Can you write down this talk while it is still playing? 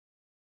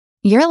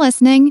You're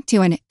listening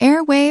to an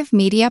Airwave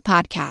Media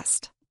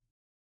Podcast.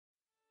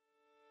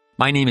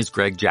 My name is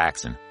Greg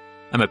Jackson.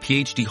 I'm a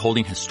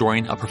PhD-holding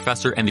historian, a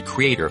professor, and the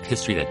creator of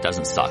History That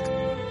Doesn't Suck,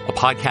 a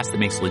podcast that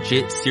makes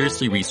legit,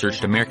 seriously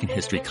researched American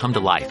history come to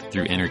life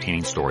through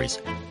entertaining stories.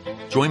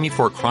 Join me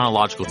for a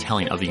chronological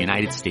telling of the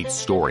United States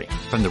story,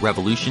 from the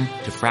Revolution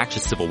to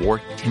fractious Civil War,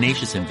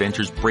 tenacious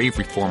inventors, brave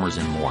reformers,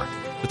 and more.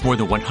 With more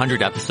than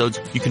 100 episodes,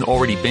 you can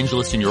already binge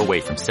listen your way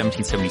from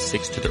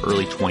 1776 to the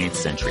early 20th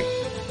century.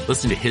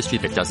 Listen to History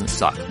That Doesn't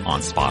Suck on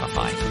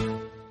Spotify.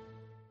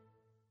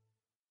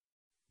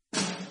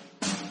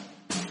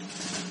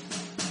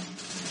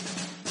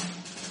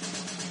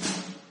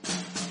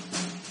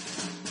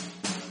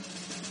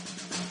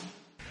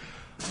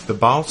 The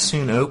ball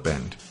soon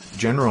opened.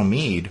 General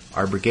Meade,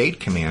 our brigade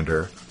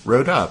commander,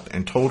 rode up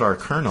and told our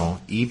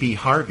colonel, E.B.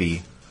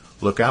 Harvey,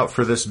 "Look out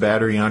for this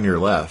battery on your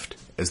left,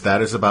 as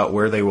that is about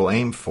where they will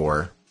aim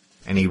for,"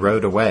 and he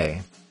rode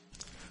away.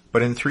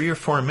 But in 3 or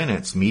 4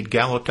 minutes, Meade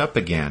galloped up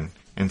again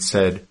and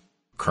said,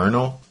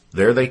 "Colonel,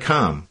 there they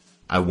come.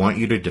 I want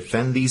you to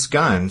defend these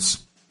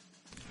guns."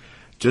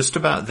 Just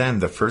about then,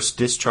 the first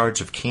discharge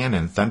of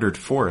cannon thundered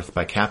forth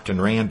by Captain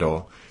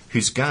Randall,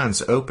 whose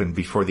guns opened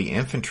before the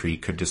infantry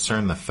could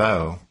discern the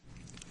foe.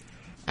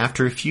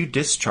 After a few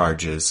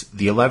discharges,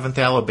 the 11th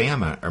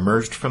Alabama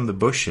emerged from the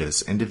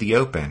bushes into the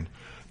open,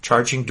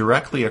 charging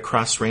directly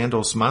across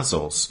Randall's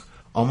muzzles,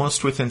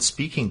 almost within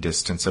speaking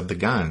distance of the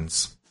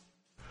guns.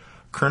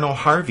 Colonel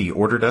Harvey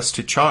ordered us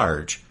to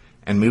charge,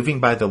 and moving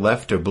by the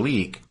left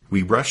oblique,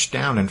 we rushed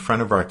down in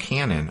front of our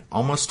cannon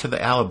almost to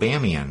the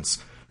Alabamians,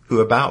 who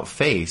about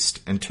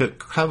faced and took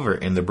cover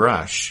in the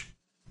brush.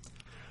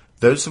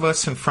 Those of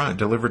us in front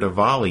delivered a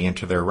volley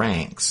into their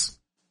ranks.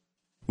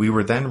 We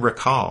were then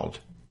recalled.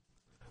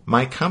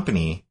 My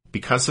company,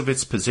 because of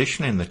its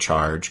position in the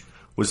charge,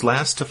 was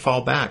last to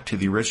fall back to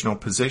the original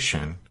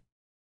position.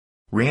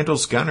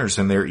 Randall's gunners,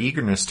 in their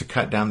eagerness to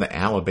cut down the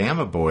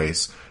Alabama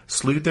boys,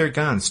 slewed their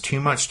guns too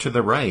much to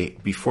the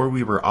right before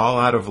we were all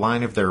out of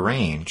line of their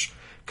range,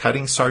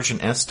 cutting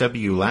Sergeant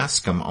S.W.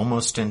 Lascom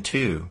almost in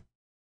two.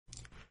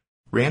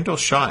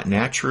 Randall's shot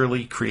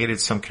naturally created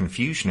some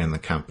confusion in the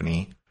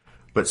company,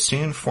 but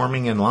soon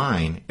forming in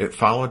line, it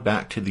followed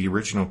back to the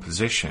original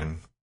position.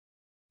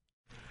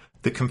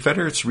 The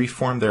Confederates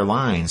reformed their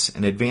lines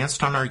and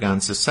advanced on our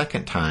guns a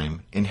second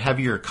time, in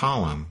heavier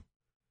column.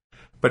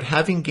 But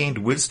having gained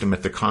wisdom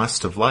at the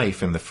cost of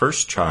life in the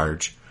first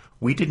charge,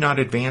 we did not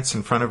advance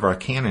in front of our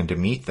cannon to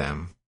meet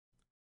them.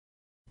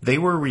 They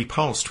were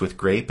repulsed with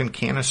grape and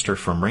canister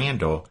from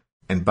Randall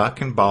and buck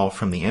and ball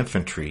from the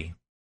infantry.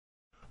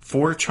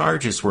 4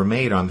 charges were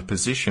made on the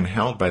position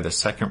held by the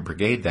 2nd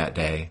Brigade that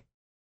day.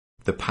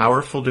 The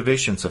powerful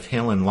divisions of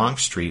Hill and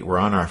Longstreet were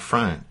on our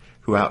front,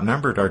 who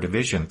outnumbered our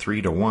division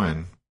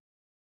 3-1.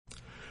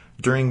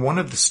 During one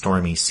of the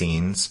stormy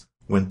scenes,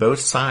 when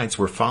both sides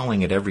were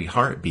falling at every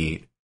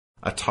heartbeat,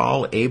 a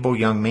tall, able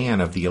young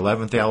man of the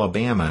 11th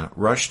Alabama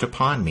rushed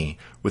upon me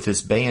with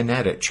his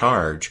bayonet at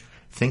charge,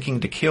 thinking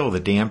to kill the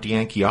damned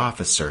Yankee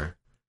officer.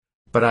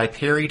 But I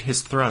parried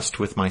his thrust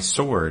with my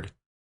sword,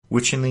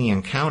 which in the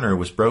encounter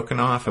was broken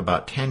off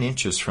about 10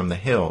 inches from the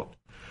hilt,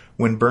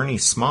 when Bernie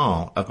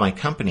Small, of my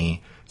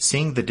company,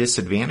 seeing the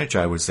disadvantage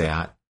I was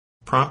at,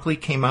 promptly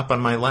came up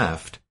on my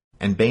left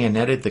and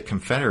bayoneted the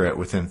Confederate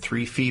within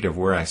 3 feet of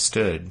where I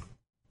stood.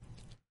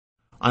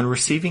 On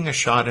receiving a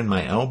shot in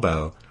my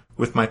elbow,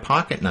 with my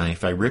pocket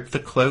knife I ripped the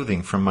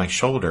clothing from my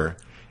shoulder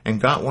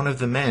and got one of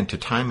the men to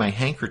tie my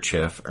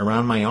handkerchief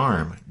around my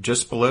arm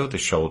just below the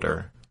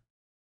shoulder.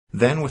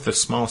 Then with a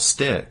small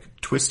stick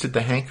twisted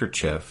the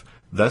handkerchief,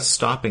 thus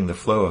stopping the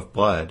flow of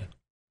blood.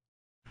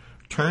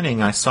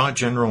 Turning, I saw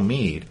General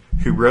Meade,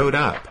 who rode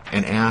up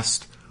and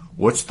asked,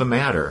 "What's the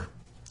matter?"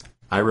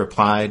 I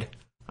replied,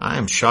 "I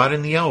am shot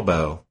in the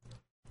elbow,"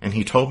 and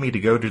he told me to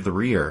go to the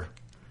rear,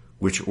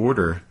 which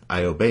order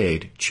I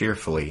obeyed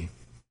cheerfully.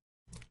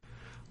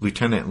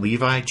 Lieutenant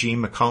Levi G.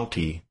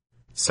 McCulty,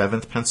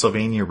 7th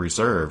Pennsylvania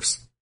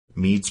Reserves,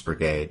 Meade's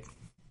Brigade.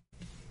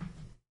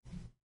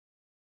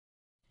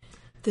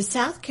 The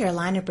South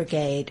Carolina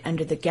Brigade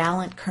under the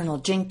gallant Colonel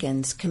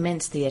Jenkins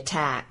commenced the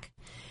attack.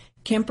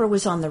 Kemper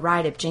was on the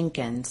right of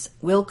Jenkins,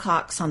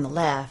 Wilcox on the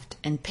left,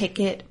 and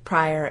Pickett,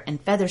 Pryor,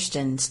 and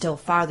Featherston still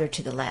farther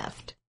to the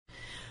left.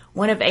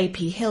 One of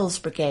A.P. Hill's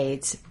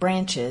brigades,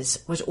 Branches,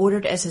 was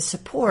ordered as a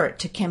support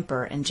to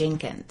Kemper and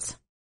Jenkins.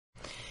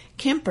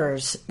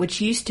 Kemper's, which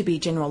used to be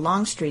General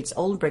Longstreet's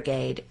old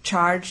brigade,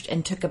 charged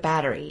and took a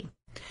battery.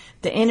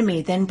 The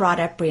enemy then brought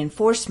up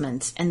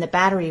reinforcements, and the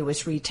battery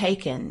was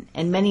retaken,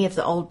 and many of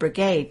the old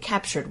brigade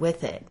captured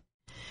with it.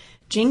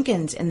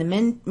 Jenkins, in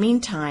the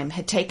meantime,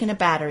 had taken a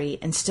battery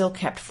and still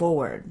kept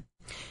forward.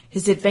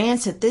 His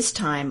advance at this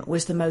time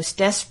was the most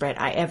desperate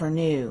I ever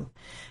knew.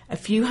 A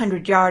few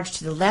hundred yards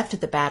to the left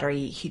of the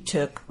battery he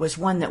took was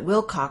one that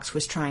Wilcox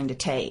was trying to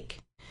take.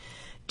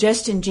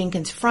 Just in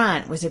Jenkins'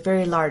 front was a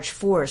very large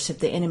force of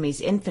the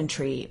enemy's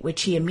infantry,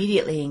 which he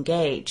immediately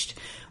engaged,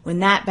 when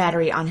that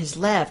battery on his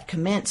left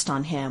commenced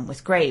on him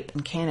with grape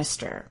and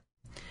canister.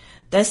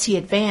 Thus he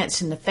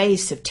advanced in the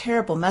face of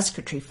terrible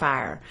musketry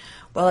fire,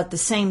 while at the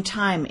same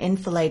time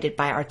enfiladed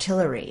by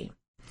artillery.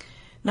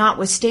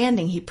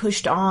 Notwithstanding, he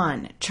pushed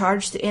on,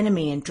 charged the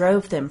enemy, and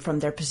drove them from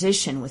their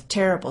position with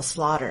terrible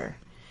slaughter.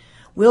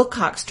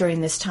 Wilcox during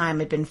this time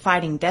had been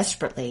fighting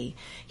desperately.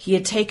 He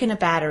had taken a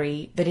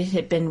battery, but it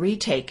had been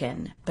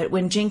retaken. But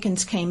when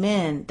Jenkins came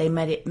in, they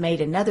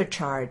made another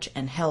charge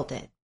and held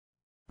it.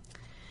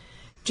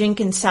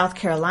 Jenkins' South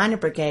Carolina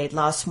Brigade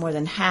lost more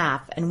than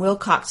half, and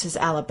Wilcox's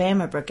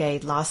Alabama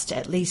Brigade lost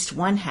at least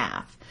one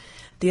half.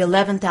 The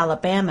 11th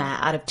Alabama,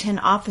 out of 10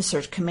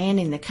 officers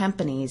commanding the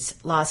companies,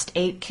 lost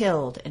 8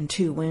 killed and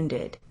 2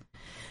 wounded.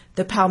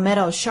 The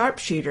Palmetto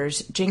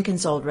Sharpshooters,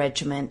 Jenkins' old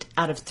regiment,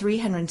 out of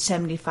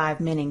 375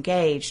 men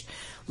engaged,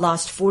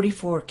 lost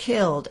 44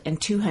 killed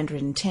and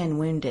 210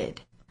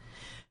 wounded.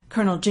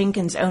 Colonel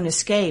Jenkins' own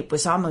escape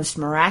was almost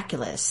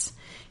miraculous.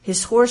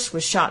 His horse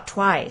was shot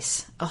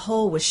twice. A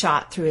hole was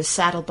shot through his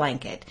saddle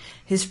blanket.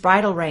 His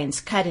bridle reins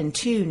cut in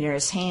 2 near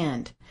his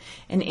hand.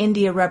 An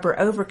India rubber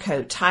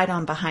overcoat tied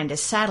on behind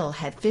his saddle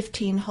had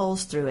 15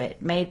 holes through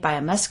it, made by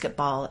a musket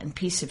ball and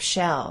piece of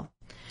shell.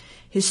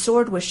 His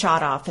sword was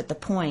shot off at the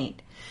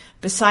point.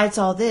 Besides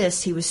all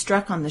this, he was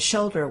struck on the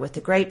shoulder with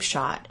a grape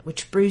shot,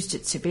 which bruised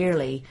it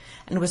severely,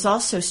 and was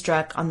also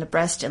struck on the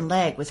breast and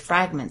leg with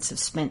fragments of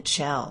spent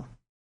shell.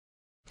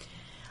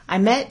 I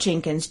met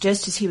Jenkins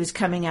just as he was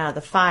coming out of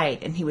the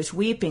fight, and he was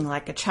weeping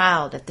like a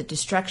child at the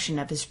destruction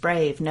of his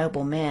brave,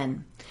 noble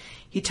men.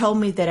 He told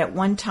me that at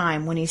one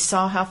time, when he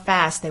saw how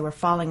fast they were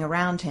falling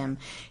around him,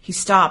 he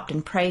stopped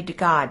and prayed to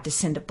God to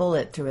send a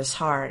bullet through his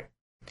heart.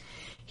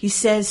 He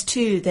says,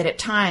 too, that at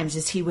times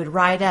as he would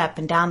ride up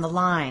and down the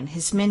line,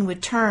 his men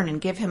would turn and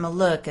give him a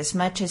look as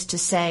much as to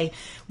say,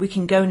 "We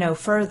can go no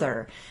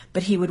further,"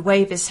 but he would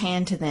wave his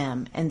hand to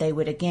them, and they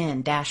would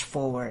again dash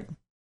forward.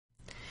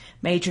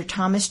 Major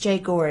Thomas J.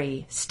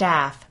 Gorey,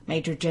 Staff,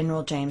 Major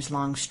General James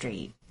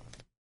Longstreet.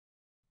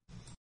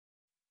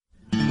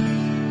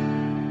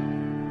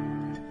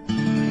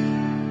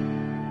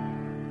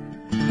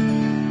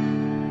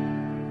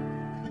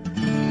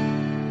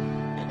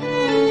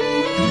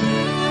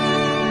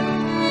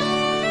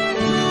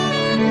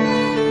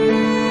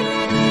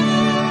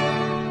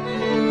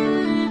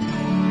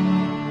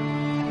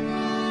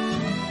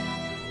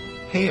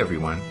 Hey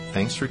everyone,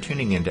 thanks for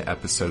tuning in to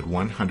episode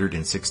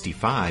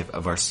 165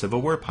 of our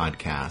Civil War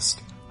podcast.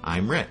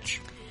 I'm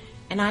Rich.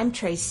 And I'm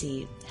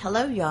Tracy.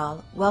 Hello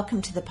y'all,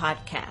 welcome to the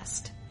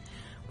podcast.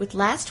 With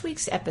last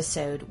week's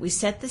episode, we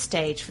set the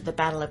stage for the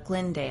Battle of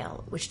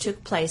Glendale, which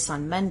took place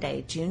on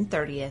Monday, June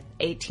 30th,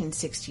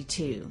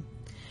 1862.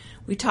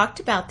 We talked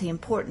about the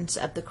importance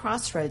of the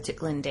crossroads at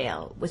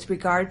Glendale with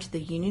regard to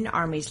the Union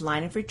Army's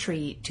line of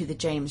retreat to the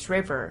James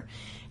River,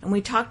 and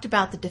we talked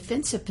about the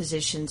defensive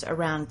positions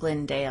around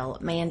Glendale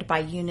manned by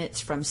units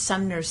from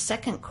Sumner's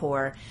 2nd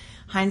Corps,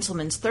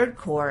 Heintzelman's 3rd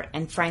Corps,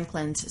 and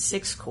Franklin's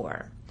 6th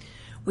Corps.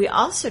 We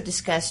also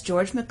discussed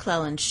George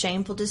McClellan's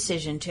shameful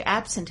decision to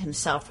absent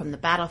himself from the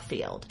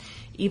battlefield,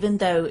 even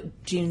though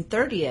June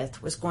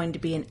 30th was going to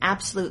be an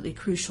absolutely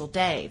crucial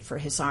day for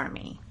his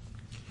army.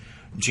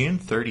 June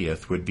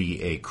 30th would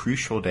be a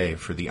crucial day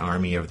for the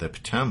Army of the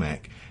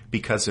Potomac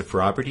because if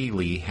Robert E.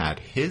 Lee had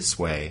his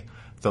way,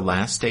 the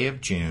last day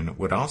of June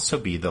would also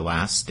be the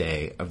last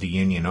day of the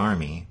Union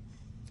Army.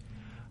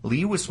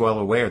 Lee was well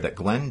aware that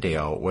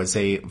Glendale was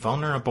a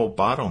vulnerable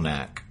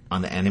bottleneck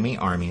on the enemy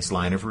army's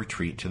line of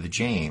retreat to the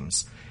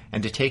James,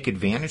 and to take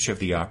advantage of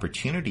the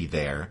opportunity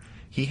there,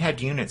 he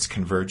had units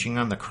converging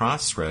on the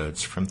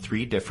crossroads from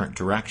 3 different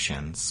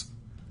directions.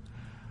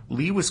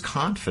 Lee was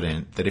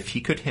confident that if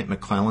he could hit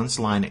McClellan's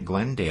line at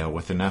Glendale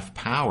with enough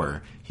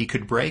power, he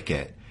could break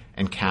it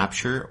and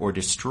capture or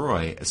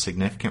destroy a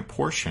significant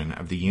portion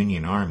of the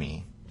Union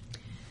Army.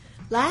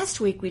 Last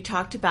week we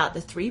talked about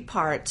the 3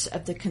 parts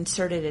of the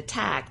concerted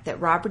attack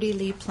that Robert E.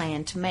 Lee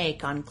planned to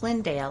make on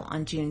Glendale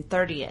on June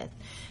 30th,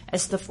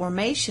 as the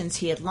formations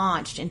he had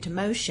launched into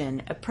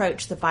motion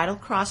approached the vital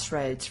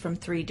crossroads from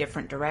 3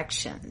 different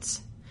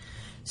directions.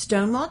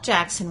 Stonewall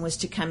Jackson was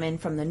to come in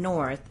from the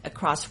north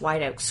across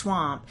White Oak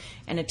Swamp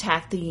and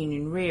attack the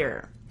Union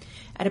rear.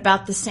 At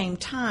about the same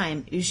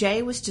time,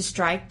 Huger was to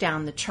strike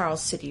down the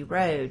Charles City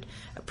Road,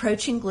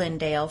 approaching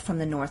Glendale from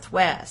the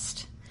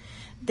northwest.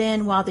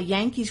 Then, while the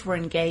Yankees were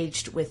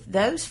engaged with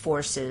those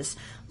forces,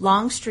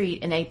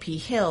 Longstreet and A.P.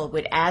 Hill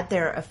would add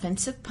their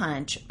offensive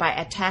punch by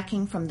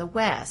attacking from the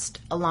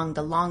west along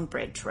the Long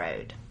Bridge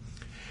Road.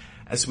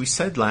 As we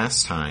said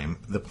last time,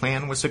 the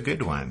plan was a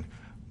good one,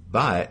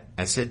 but,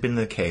 as had been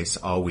the case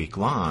all week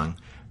long,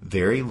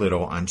 very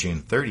little on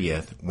June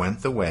 30th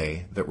went the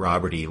way that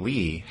Robert E.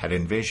 Lee had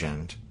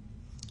envisioned.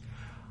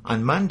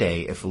 On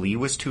Monday, if Lee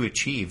was to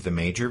achieve the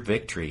major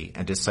victory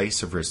and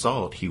decisive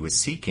result he was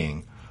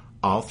seeking,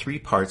 all 3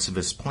 parts of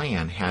his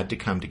plan had to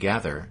come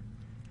together.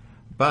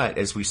 But,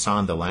 as we saw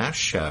in the last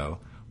show,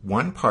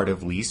 one part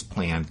of Lee's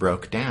plan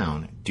broke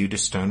down due to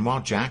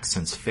Stonewall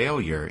Jackson's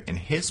failure in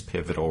his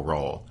pivotal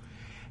role,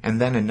 and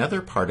then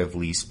another part of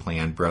Lee's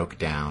plan broke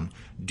down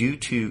due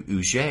to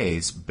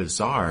Huger's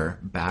bizarre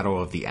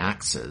Battle of the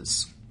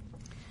Axes.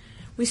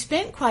 We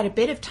spent quite a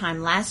bit of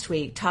time last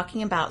week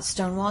talking about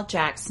Stonewall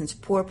Jackson's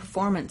poor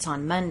performance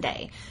on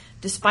Monday,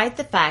 despite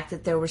the fact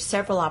that there were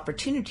several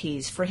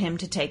opportunities for him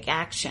to take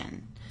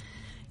action.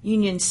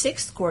 Union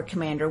 6th Corps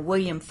Commander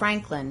William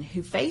Franklin,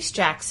 who faced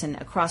Jackson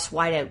across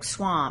White Oak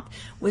Swamp,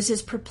 was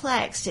as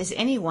perplexed as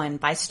anyone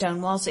by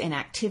Stonewall's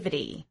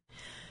inactivity.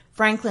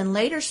 Franklin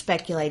later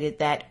speculated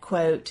that,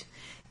 quote,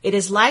 "It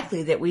is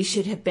likely that we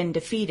should have been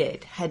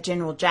defeated had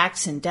General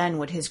Jackson done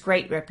what his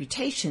great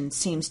reputation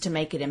seems to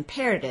make it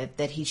imperative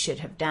that he should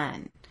have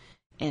done."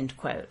 End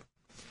quote.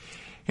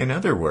 In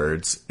other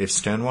words, if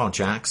Stonewall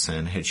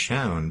Jackson had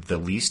shown the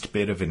least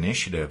bit of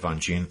initiative on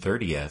June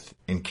 30th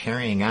in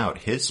carrying out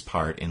his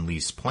part in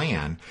Lee's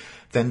plan,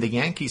 then the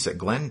Yankees at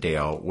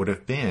Glendale would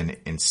have been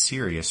in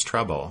serious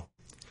trouble.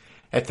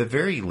 At the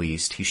very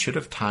least, he should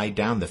have tied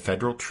down the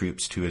Federal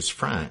troops to his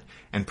front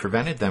and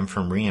prevented them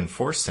from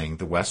reinforcing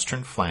the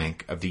western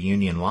flank of the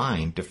Union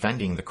line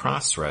defending the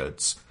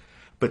crossroads.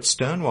 But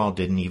Stonewall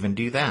didn't even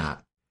do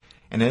that.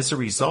 And as a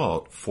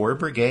result, 4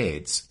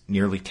 brigades,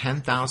 nearly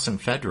 10,000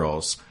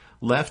 Federals,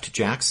 left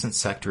Jackson's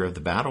sector of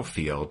the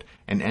battlefield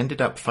and ended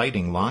up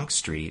fighting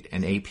Longstreet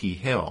and A.P.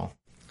 Hill.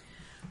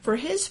 For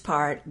his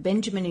part,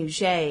 Benjamin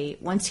Huger,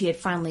 once he had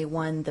finally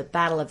won the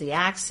Battle of the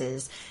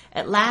Axes,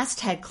 at last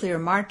had clear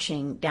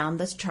marching down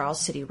the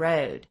Charles City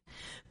Road.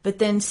 But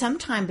then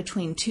sometime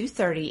between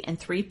 2:30 and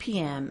 3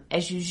 p.m.,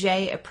 as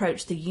Huger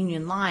approached the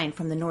Union line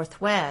from the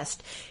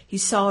northwest, he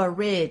saw a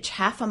ridge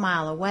half a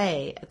mile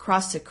away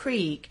across a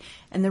creek,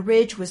 and the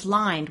ridge was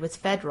lined with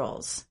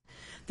Federals.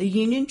 The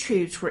Union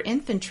troops were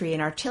infantry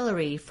and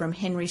artillery from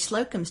Henry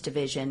Slocum's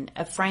division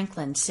of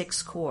Franklin's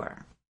 6th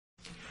Corps.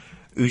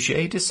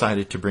 Huger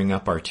decided to bring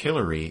up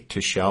artillery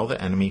to shell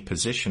the enemy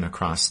position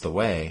across the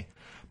way,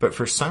 but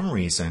for some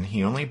reason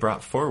he only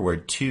brought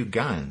forward 2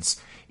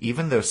 guns,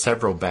 even though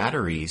several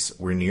batteries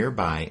were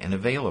nearby and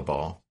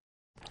available.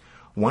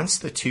 Once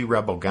the 2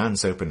 rebel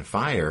guns opened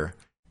fire,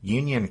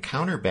 Union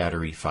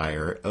counter-battery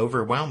fire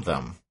overwhelmed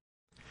them.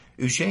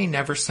 Huger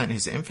never sent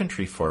his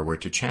infantry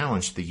forward to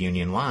challenge the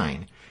Union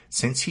line,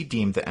 since he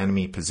deemed the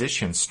enemy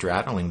position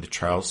straddling the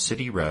Charles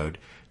City Road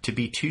to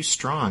be too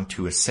strong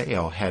to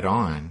assail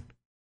head-on.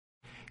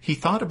 He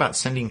thought about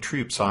sending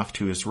troops off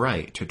to his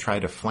right to try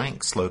to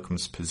flank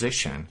Slocum's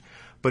position,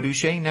 but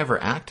Huger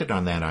never acted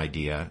on that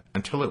idea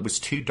until it was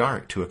too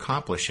dark to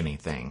accomplish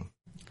anything.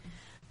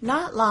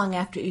 Not long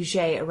after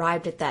Huger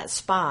arrived at that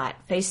spot,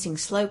 facing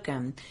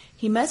Slocum,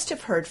 he must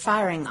have heard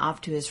firing off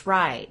to his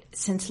right,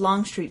 since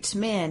Longstreet's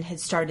men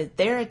had started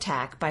their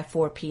attack by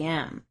 4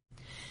 p.m.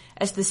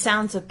 As the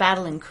sounds of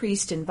battle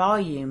increased in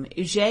volume,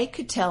 Huger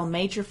could tell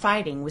major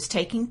fighting was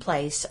taking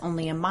place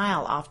only a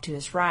mile off to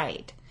his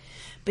right.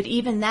 But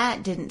even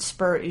that didn't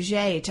spur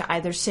Huger to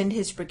either send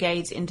his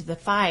brigades into the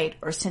fight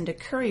or send a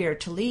courier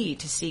to Lee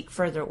to seek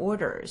further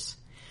orders.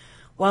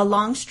 While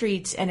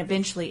Longstreet's and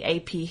eventually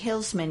A.P.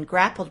 Hill's men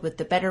grappled with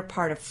the better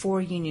part of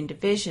 4 Union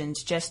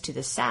divisions just to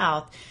the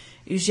south,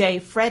 Huger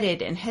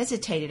fretted and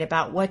hesitated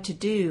about what to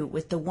do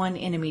with the 1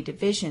 enemy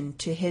division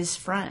to his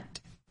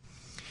front.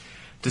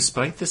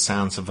 Despite the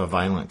sounds of a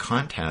violent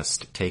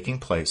contest taking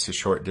place a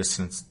short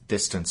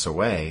distance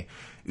away,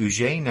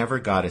 Huger never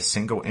got a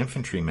single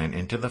infantryman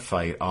into the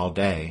fight all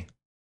day.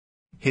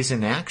 His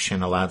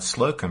inaction allowed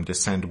Slocum to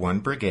send 1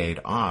 brigade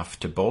off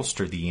to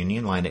bolster the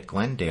Union line at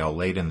Glendale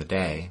late in the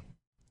day.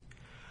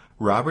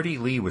 Robert E.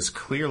 Lee was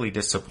clearly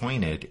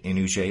disappointed in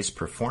Huger's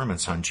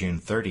performance on June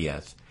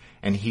 30th,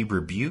 and he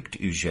rebuked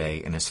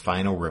Huger in his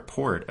final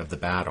report of the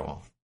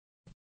battle.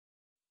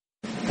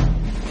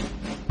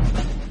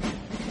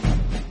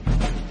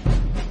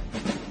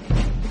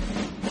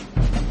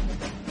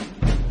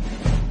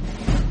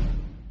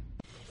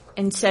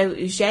 And so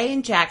Huger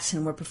and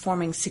Jackson were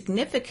performing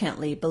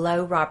significantly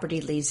below Robert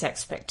E. Lee's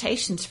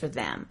expectations for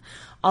them,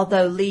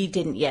 although Lee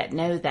didn't yet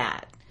know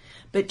that.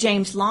 But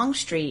James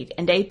Longstreet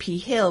and A.P.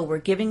 Hill were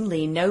giving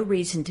Lee no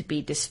reason to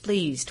be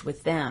displeased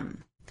with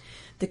them.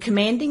 The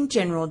commanding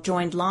general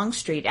joined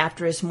Longstreet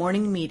after his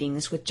morning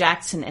meetings with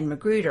Jackson and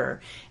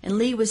Magruder, and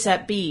Lee was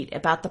upbeat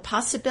about the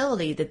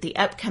possibility that the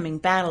upcoming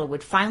battle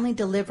would finally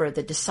deliver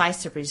the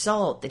decisive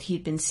result that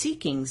he'd been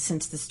seeking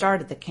since the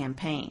start of the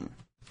campaign.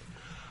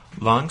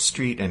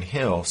 Longstreet and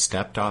Hill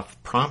stepped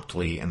off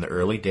promptly in the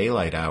early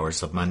daylight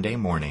hours of Monday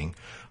morning,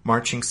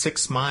 marching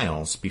 6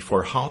 miles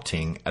before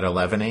halting at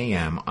 11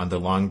 a.m. on the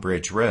Long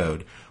Bridge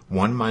Road,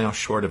 1 mile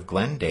short of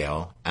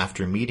Glendale,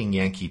 after meeting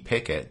Yankee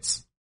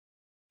pickets.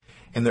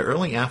 In the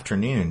early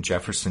afternoon,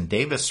 Jefferson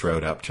Davis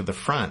rode up to the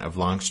front of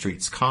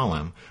Longstreet's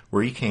column,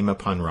 where he came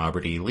upon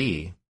Robert E.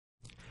 Lee.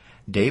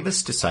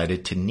 Davis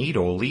decided to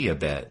needle Lee a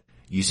bit,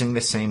 using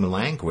the same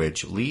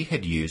language Lee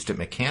had used at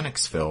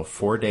Mechanicsville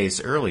 4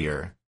 days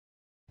earlier.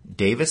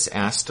 Davis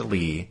asked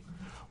Lee,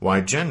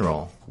 "Why,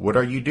 General, what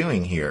are you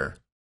doing here?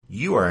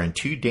 You are in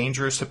too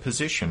dangerous a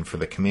position for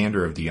the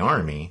commander of the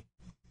army."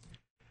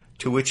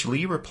 To which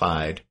Lee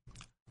replied,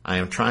 "I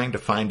am trying to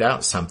find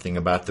out something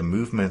about the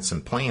movements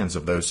and plans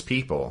of those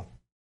people."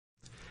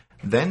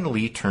 Then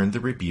Lee turned the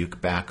rebuke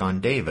back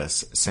on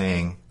Davis,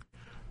 saying,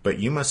 But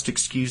you must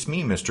excuse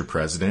me, Mr.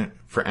 President,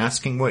 for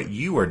asking what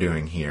you are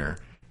doing here,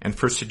 and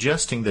for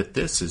suggesting that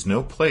this is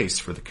no place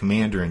for the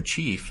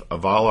Commander-in-Chief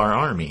of all our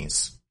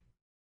armies."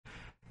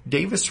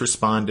 Davis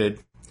responded,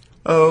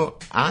 "Oh,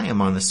 I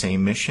am on the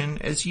same mission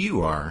as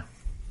you are."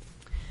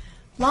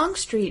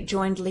 Longstreet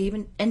joined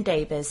Lee and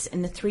Davis,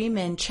 and the three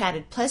men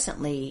chatted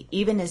pleasantly,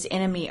 even as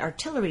enemy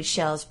artillery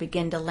shells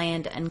began to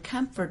land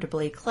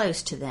uncomfortably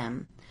close to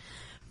them.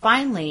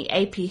 Finally,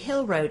 A.P.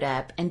 Hill rode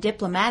up and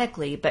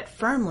diplomatically but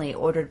firmly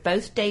ordered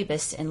both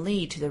Davis and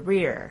Lee to the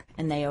rear,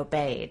 and they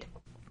obeyed.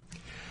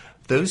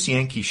 Those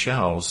Yankee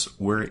shells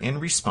were in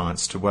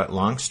response to what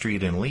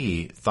Longstreet and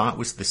Lee thought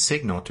was the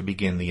signal to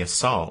begin the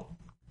assault.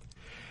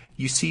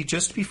 You see,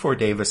 just before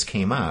Davis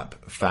came up,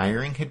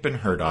 firing had been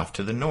heard off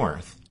to the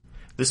north.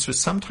 This was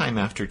sometime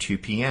after 2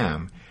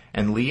 p.m.,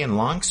 and Lee and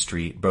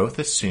Longstreet both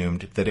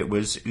assumed that it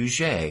was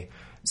Huger,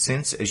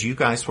 since, as you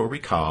guys will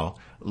recall,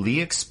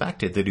 Lee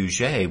expected that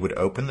Huger would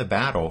open the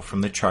battle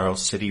from the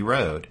Charles City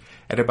Road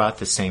at about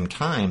the same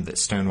time that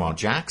Stonewall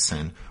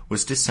Jackson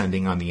was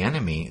descending on the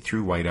enemy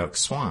through White Oak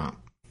Swamp.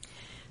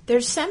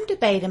 There's some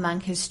debate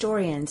among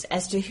historians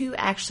as to who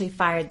actually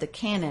fired the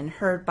cannon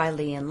heard by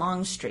Lee and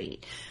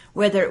Longstreet,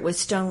 whether it was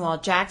Stonewall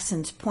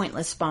Jackson's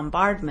pointless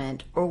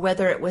bombardment or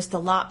whether it was the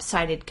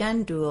lopsided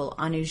gun duel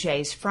on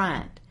Huger's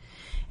front.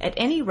 At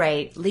any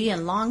rate, Lee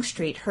and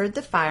Longstreet heard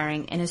the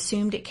firing and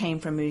assumed it came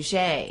from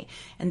Huger,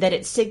 and that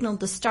it signaled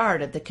the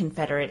start of the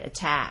Confederate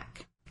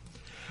attack.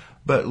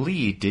 But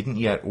Lee didn't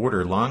yet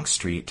order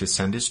Longstreet to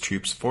send his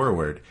troops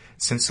forward,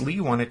 since Lee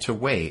wanted to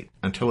wait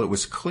until it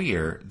was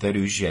clear that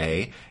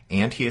Huger,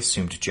 and he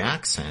assumed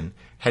Jackson,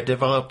 had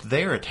developed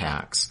their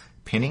attacks,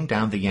 pinning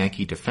down the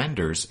Yankee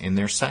defenders in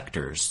their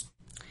sectors.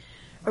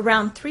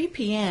 Around 3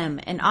 p.m.,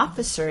 an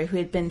officer who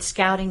had been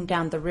scouting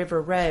down the river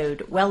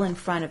road well in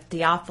front of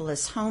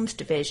Theophilus Holmes'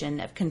 division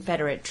of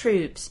Confederate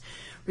troops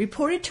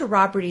reported to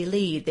Robert E.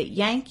 Lee that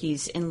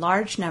Yankees in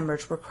large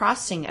numbers were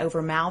crossing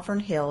over Malvern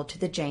Hill to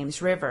the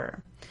James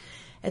River.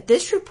 At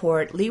this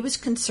report, Lee was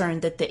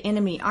concerned that the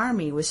enemy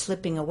army was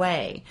slipping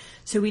away,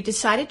 so he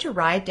decided to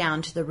ride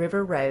down to the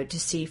river road to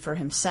see for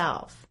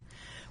himself.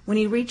 When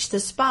he reached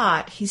the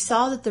spot, he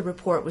saw that the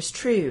report was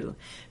true.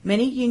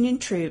 Many Union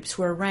troops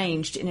were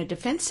arranged in a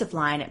defensive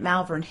line at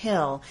Malvern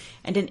Hill,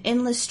 and an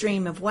endless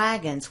stream of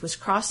wagons was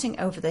crossing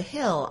over the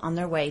hill on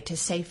their way to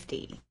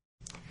safety.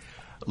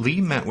 Lee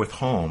met with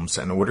Holmes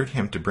and ordered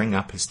him to bring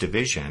up his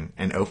division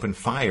and open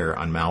fire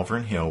on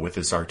Malvern Hill with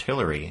his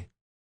artillery.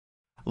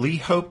 Lee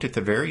hoped at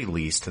the very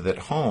least that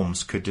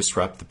Holmes could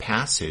disrupt the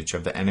passage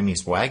of the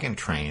enemy's wagon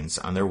trains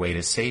on their way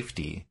to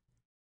safety.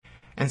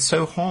 And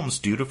so Holmes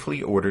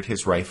dutifully ordered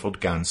his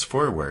rifled guns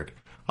forward,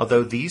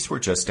 although these were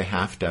just a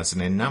half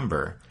dozen in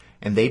number,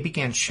 and they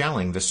began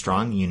shelling the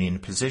strong Union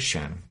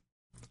position.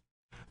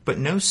 But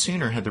no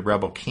sooner had the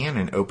rebel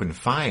cannon opened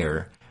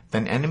fire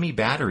than enemy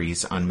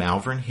batteries on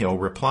Malvern Hill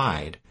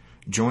replied,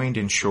 joined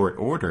in short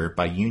order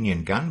by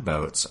Union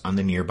gunboats on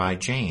the nearby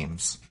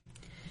James.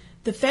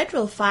 The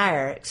Federal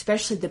fire,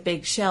 especially the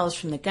big shells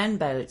from the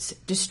gunboats,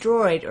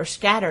 destroyed or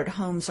scattered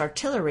Holmes'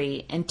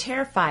 artillery and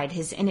terrified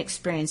his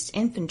inexperienced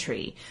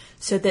infantry,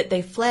 so that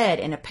they fled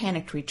in a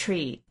panicked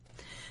retreat.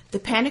 The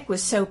panic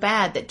was so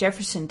bad that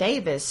Jefferson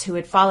Davis, who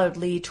had followed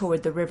Lee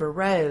toward the river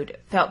road,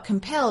 felt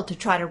compelled to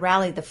try to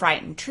rally the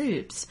frightened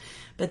troops,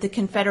 but the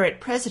Confederate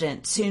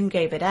president soon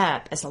gave it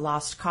up as a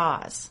lost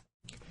cause.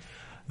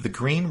 The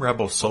green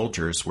rebel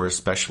soldiers were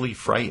especially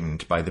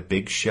frightened by the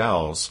big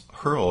shells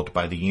hurled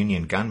by the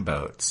Union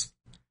gunboats.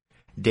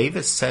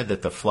 Davis said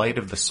that the flight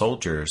of the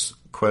soldiers,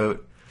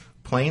 quote,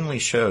 plainly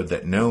showed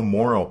that no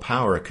moral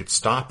power could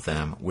stop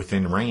them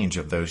within range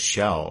of those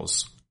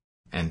shells,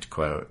 end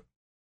quote.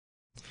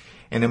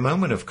 In a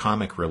moment of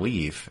comic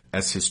relief,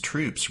 as his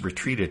troops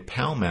retreated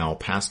pell-mell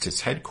past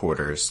his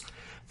headquarters,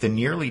 the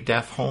nearly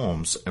deaf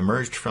Holmes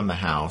emerged from the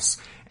house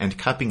and,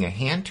 cupping a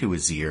hand to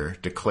his ear,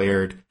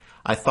 declared,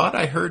 "I thought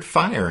I heard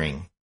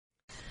firing."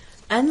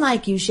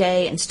 Unlike Huger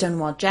and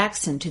Stonewall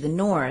Jackson to the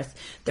north,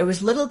 there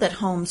was little that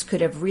Holmes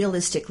could have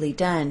realistically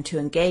done to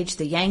engage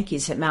the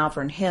Yankees at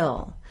Malvern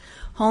Hill.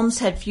 Holmes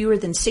had fewer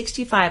than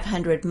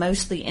 6,500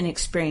 mostly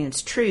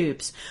inexperienced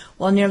troops,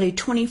 while nearly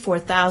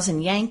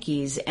 24,000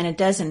 Yankees and a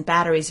dozen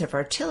batteries of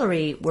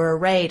artillery were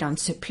arrayed on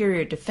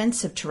superior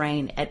defensive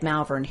terrain at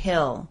Malvern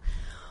Hill.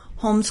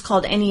 Holmes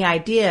called any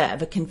idea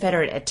of a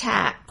Confederate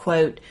attack,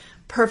 quote,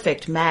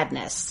 perfect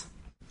madness.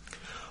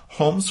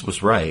 Holmes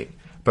was right,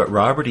 but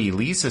Robert E.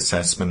 Lee's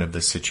assessment of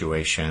the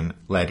situation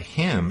led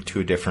him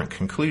to a different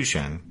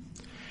conclusion.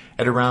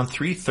 At around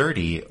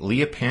 3:30,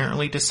 Lee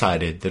apparently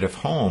decided that if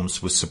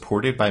Holmes was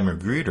supported by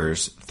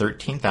Magruder's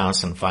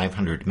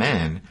 13,500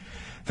 men,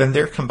 then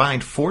their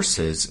combined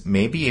forces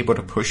may be able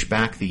to push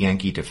back the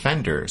Yankee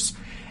defenders,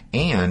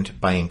 and,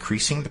 by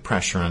increasing the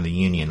pressure on the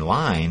Union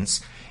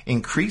lines,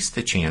 increase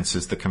the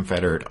chances the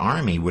Confederate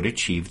Army would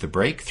achieve the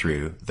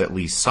breakthrough that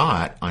Lee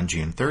sought on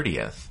June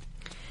 30th.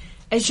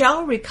 As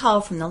y'all recall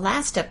from the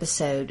last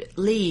episode,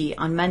 Lee,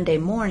 on Monday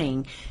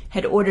morning,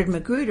 had ordered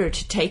Magruder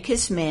to take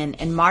his men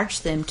and march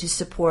them to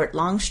support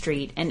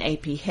Longstreet and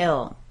A.P.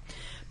 Hill.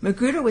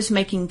 Magruder was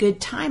making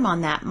good time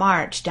on that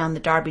march down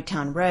the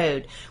Darbytown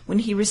Road when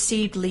he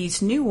received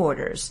Lee's new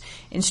orders,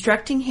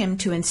 instructing him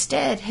to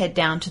instead head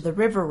down to the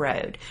River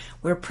Road,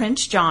 where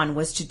Prince John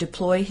was to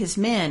deploy his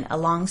men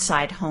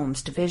alongside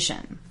Holmes'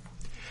 division.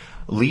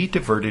 Lee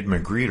diverted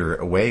Magruder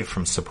away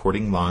from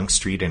supporting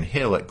Longstreet and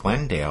Hill at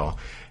Glendale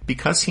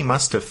because he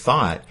must have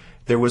thought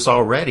there was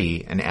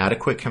already an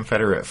adequate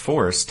Confederate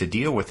force to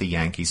deal with the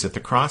Yankees at the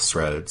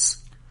crossroads.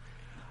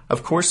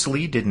 Of course,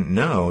 Lee didn't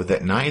know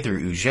that neither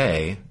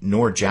Huger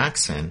nor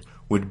Jackson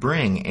would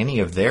bring any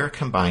of their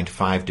combined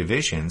 5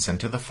 divisions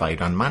into the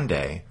fight on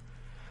Monday.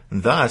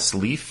 Thus,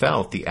 Lee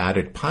felt the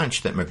added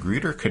punch that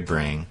Magruder could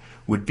bring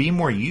would be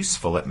more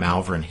useful at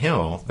Malvern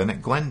Hill than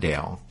at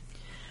Glendale.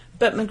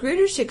 But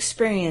Magruder's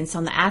experience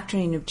on the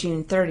afternoon of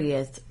June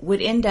 30th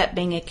would end up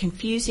being a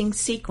confusing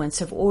sequence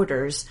of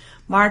orders,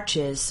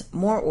 marches,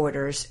 more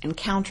orders, and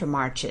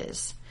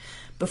countermarches.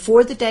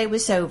 Before the day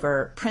was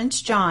over,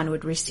 Prince John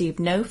would receive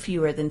no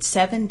fewer than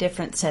 7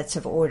 different sets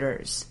of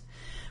orders.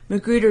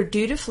 Magruder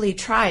dutifully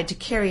tried to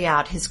carry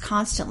out his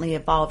constantly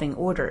evolving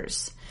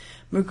orders.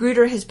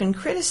 Magruder has been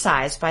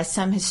criticized by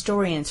some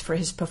historians for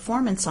his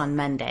performance on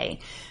Monday,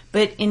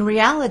 but in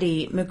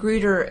reality,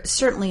 Magruder,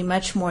 certainly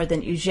much more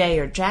than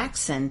Huger or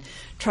Jackson,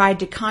 tried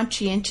to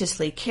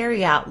conscientiously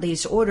carry out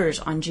Lee's orders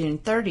on June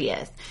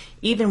 30th,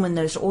 even when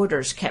those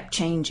orders kept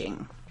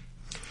changing.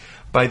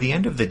 By the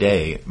end of the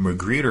day,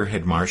 Magruder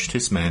had marched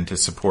his men to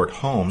support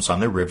Holmes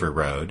on the River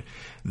Road,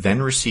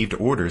 then received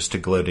orders to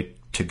go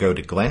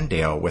to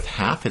Glendale with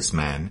half his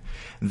men,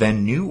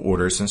 then new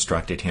orders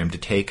instructed him to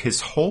take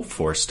his whole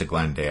force to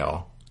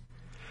Glendale.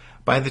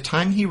 By the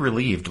time he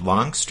relieved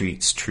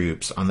Longstreet's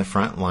troops on the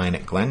front line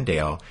at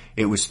Glendale,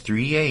 it was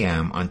 3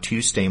 a.m. on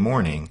Tuesday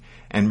morning,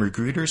 and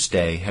Magruder's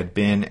day had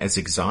been as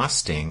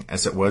exhausting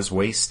as it was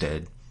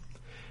wasted.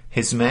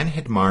 His men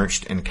had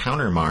marched and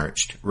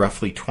countermarched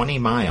roughly 20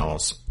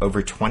 miles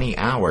over 20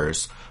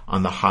 hours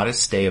on the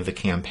hottest day of the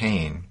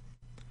campaign.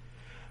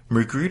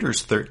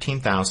 Magruder's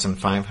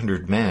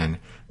 13,500 men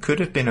could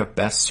have been of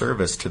best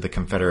service to the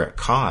Confederate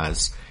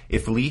cause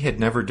if Lee had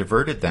never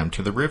diverted them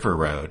to the River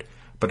Road,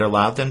 but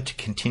allowed them to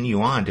continue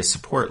on to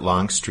support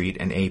Longstreet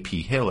and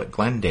A.P. Hill at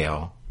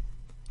Glendale.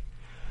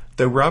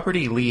 Though Robert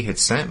E. Lee had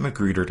sent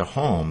Magruder to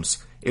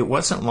Holmes, it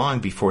wasn't long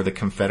before the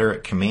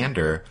Confederate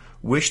commander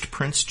wished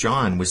Prince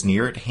John was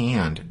near at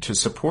hand to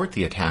support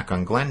the attack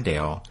on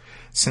Glendale,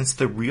 since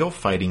the real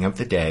fighting of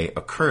the day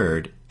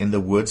occurred in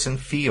the woods and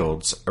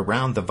fields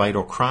around the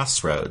vital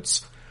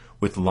crossroads,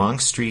 with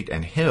Longstreet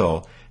and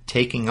Hill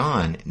taking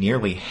on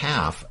nearly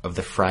half of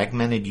the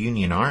fragmented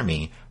Union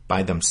Army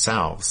by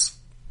themselves.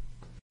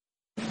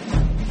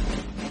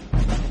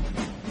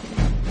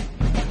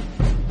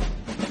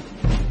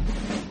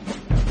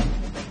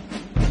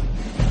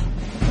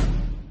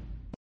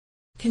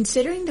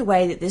 Considering the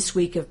way that this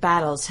week of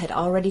battles had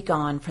already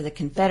gone for the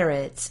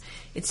Confederates,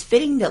 it's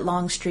fitting that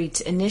Longstreet's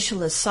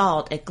initial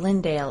assault at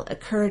Glendale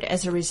occurred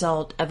as a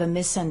result of a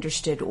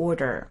misunderstood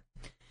order.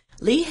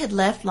 Lee had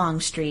left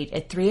Longstreet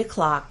at 3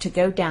 o'clock to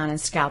go down and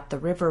scout the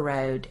River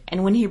Road,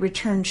 and when he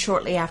returned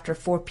shortly after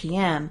 4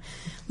 p.m.,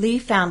 Lee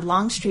found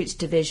Longstreet's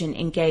division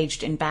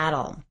engaged in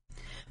battle.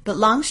 But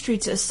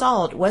Longstreet's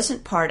assault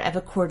wasn't part of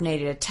a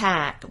coordinated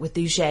attack with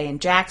Huger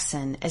and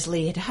Jackson, as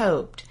Lee had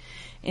hoped.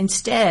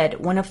 Instead,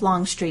 one of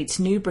Longstreet's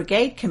new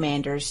brigade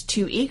commanders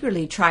too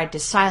eagerly tried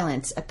to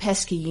silence a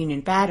pesky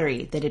Union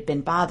battery that had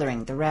been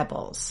bothering the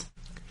rebels.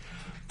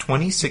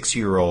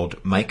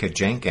 26-year-old Micah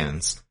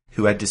Jenkins,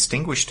 who had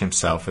distinguished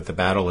himself at the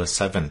Battle of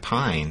Seven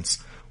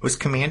Pines, was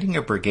commanding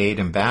a brigade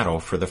in battle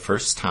for the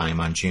first time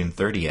on June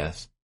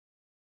 30th.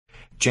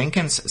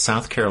 Jenkins'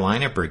 South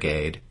Carolina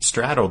Brigade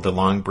straddled the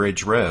Long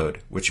Bridge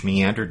Road, which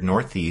meandered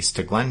northeast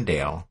to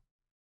Glendale.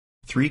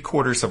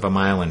 3/4 of a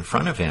mile in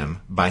front of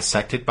him,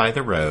 bisected by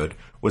the road,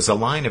 was a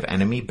line of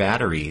enemy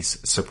batteries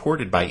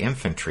supported by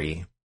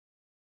infantry.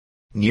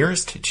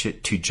 Nearest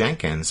to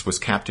Jenkins was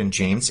Captain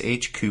James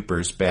H.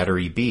 Cooper's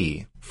Battery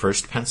B,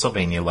 1st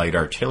Pennsylvania Light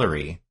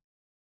Artillery.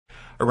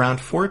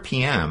 Around 4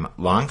 p.m.,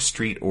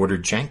 Longstreet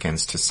ordered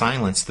Jenkins to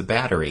silence the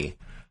battery,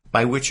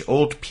 by which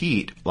Old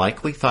Pete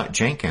likely thought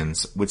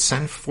Jenkins would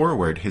send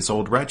forward his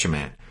old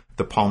regiment,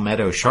 the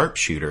Palmetto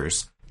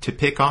Sharpshooters, to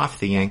pick off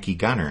the Yankee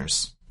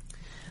gunners.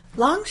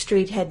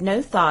 Longstreet had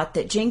no thought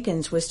that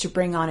Jenkins was to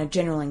bring on a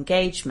general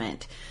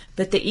engagement,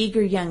 but the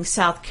eager young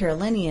South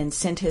Carolinian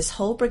sent his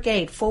whole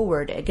brigade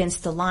forward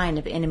against the line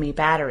of enemy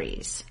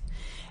batteries.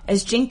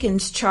 As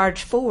Jenkins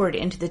charged forward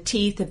into the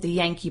teeth of the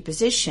Yankee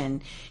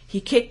position,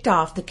 he kicked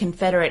off the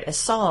Confederate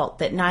assault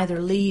that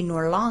neither Lee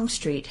nor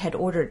Longstreet had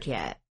ordered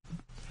yet.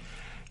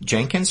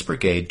 Jenkins'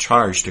 brigade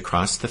charged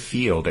across the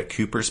field at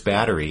Cooper's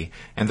Battery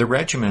and the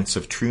regiments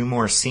of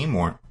Truman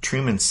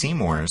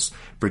Seymour's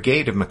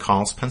brigade of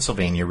McCall's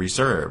Pennsylvania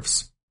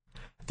Reserves.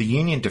 The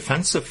Union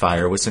defensive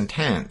fire was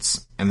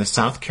intense, and the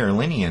South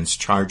Carolinians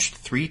charged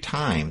 3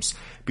 times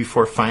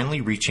before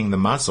finally reaching the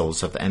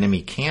muzzles of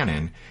enemy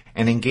cannon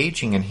and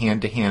engaging in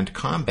hand-to-hand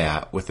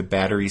combat with the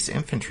battery's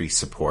infantry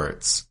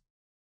supports.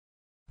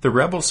 The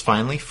rebels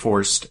finally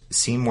forced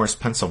Seymour's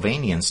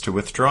Pennsylvanians to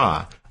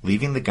withdraw,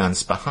 leaving the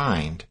guns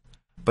behind.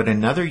 But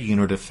another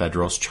unit of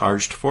Federals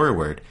charged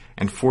forward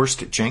and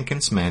forced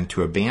Jenkins' men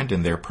to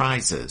abandon their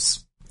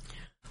prizes.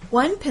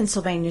 One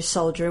Pennsylvania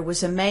soldier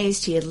was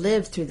amazed he had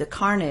lived through the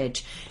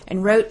carnage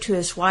and wrote to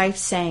his wife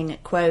saying,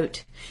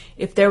 quote,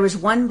 "If there was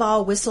one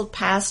ball whistled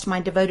past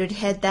my devoted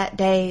head that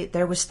day,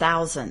 there was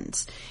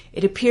thousands.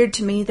 It appeared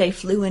to me they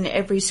flew in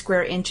every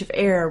square inch of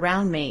air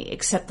around me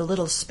except the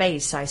little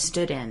space I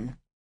stood in."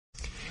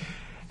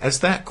 As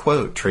that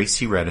quote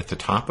Tracy read at the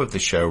top of the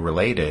show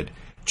related,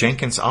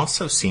 Jenkins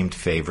also seemed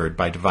favored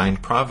by divine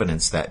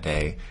providence that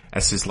day,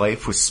 as his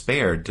life was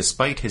spared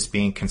despite his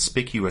being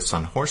conspicuous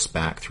on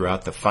horseback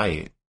throughout the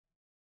fight.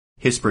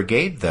 His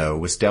brigade, though,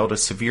 was dealt a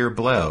severe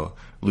blow,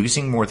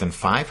 losing more than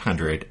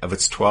 500 of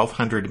its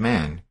 1,200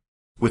 men,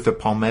 with the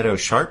Palmetto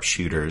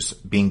sharpshooters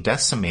being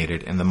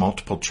decimated in the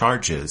multiple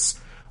charges,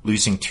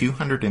 losing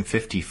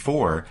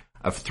 254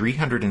 of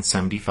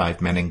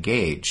 375 men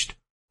engaged,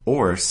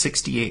 or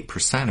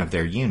 68% of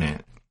their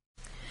unit.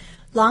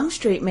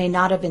 Longstreet may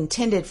not have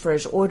intended for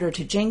his order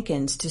to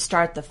Jenkins to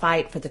start the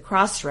fight for the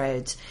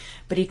crossroads,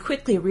 but he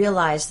quickly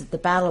realized that the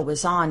battle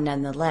was on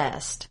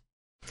nonetheless.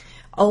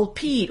 Old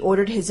Pete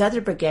ordered his other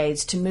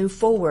brigades to move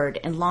forward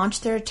and launch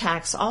their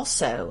attacks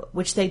also,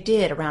 which they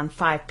did around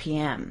 5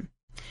 p.m.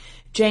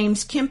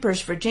 James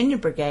Kemper's Virginia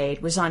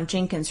Brigade was on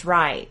Jenkins'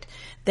 right.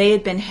 They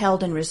had been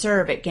held in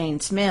reserve at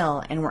Gaines'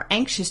 Mill and were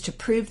anxious to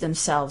prove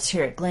themselves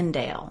here at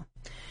Glendale.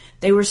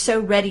 They were so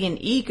ready and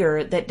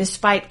eager that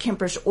despite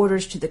Kemper's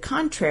orders to the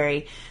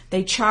contrary,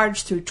 they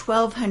charged through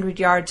 1,200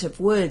 yards of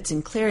woods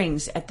and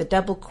clearings at the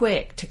double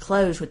quick to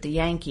close with the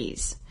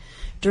Yankees.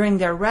 During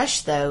their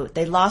rush, though,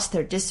 they lost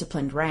their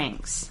disciplined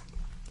ranks.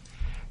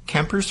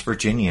 Kemper's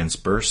Virginians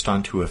burst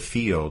onto a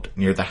field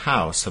near the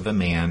house of a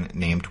man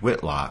named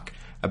Whitlock,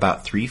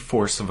 about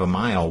 3/4 of a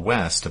mile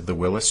west of the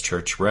Willis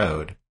Church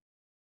Road.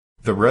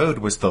 The road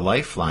was the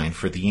lifeline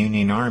for the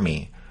Union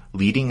Army,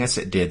 leading as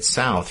it did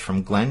south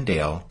from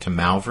Glendale to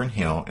Malvern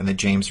Hill and the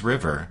James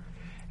River,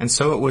 and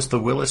so it was the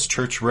Willis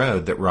Church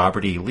Road that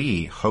Robert E.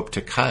 Lee hoped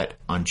to cut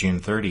on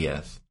June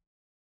 30th.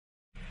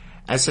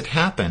 As it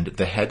happened,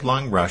 the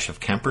headlong rush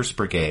of Kemper's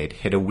brigade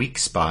hit a weak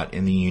spot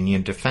in the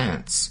Union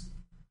defense.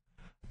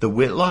 The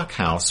Whitlock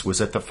house was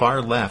at the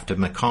far left of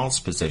McCall's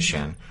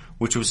position,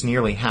 which was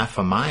nearly half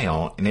a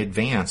mile in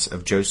advance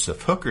of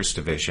Joseph Hooker's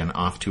division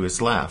off to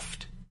his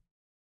left.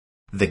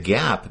 The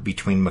gap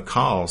between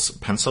McCall's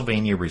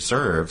Pennsylvania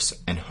reserves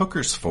and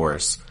Hooker's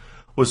force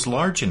was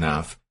large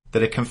enough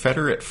that a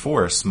Confederate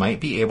force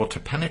might be able to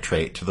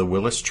penetrate to the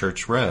Willis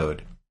Church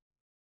Road.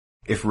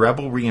 If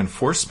rebel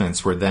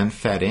reinforcements were then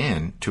fed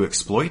in to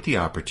exploit the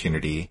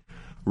opportunity,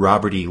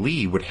 Robert E.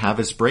 Lee would have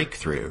his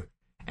breakthrough,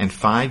 and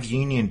 5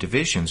 Union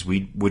divisions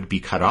would be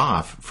cut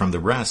off from the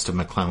rest of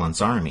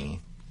McClellan's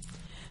army.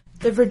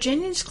 The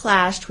Virginians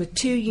clashed with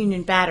 2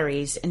 Union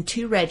batteries and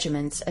 2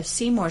 regiments of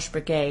Seymour's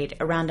brigade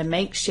around a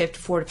makeshift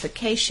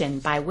fortification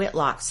by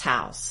Whitlock's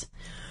house.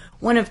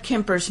 One of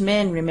Kemper's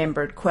men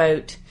remembered,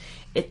 quote,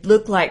 "It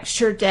looked like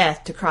sure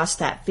death to cross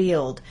that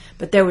field,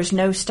 but there was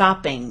no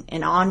stopping,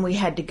 and on we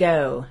had to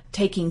go,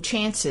 taking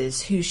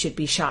chances who should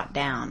be shot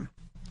down."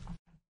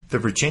 The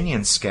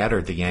Virginians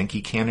scattered the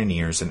Yankee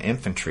cannoneers and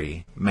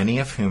infantry, many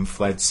of whom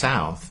fled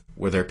south,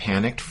 where their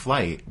panicked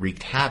flight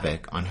wreaked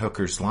havoc on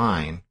Hooker's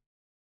line.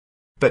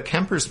 But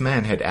Kemper's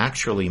men had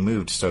actually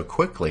moved so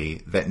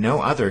quickly that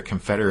no other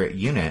Confederate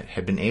unit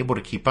had been able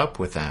to keep up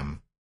with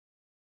them.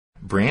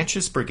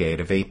 Branch's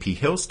brigade of A.P.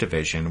 Hill's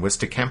division was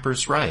to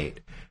Kemper's right,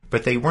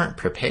 but they weren't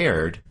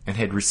prepared and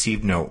had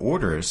received no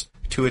orders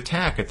to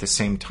attack at the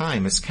same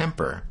time as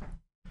Kemper.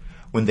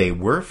 When they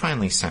were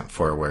finally sent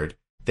forward,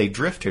 they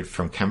drifted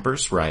from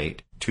Kemper's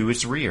right to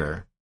his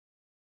rear.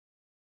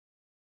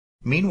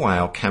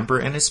 Meanwhile, Kemper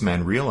and his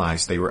men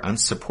realized they were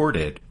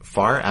unsupported,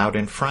 far out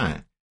in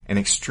front, and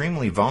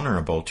extremely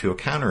vulnerable to a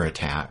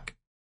counterattack.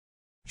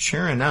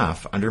 Sure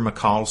enough, under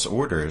McCall's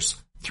orders,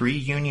 3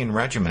 Union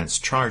regiments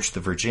charged the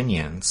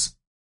Virginians.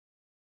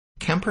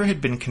 Kemper had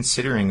been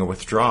considering a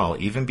withdrawal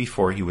even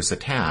before he was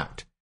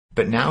attacked,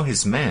 but now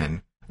his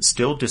men,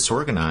 still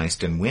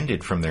disorganized and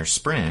winded from their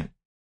sprint,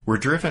 were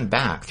driven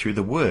back through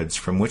the woods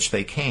from which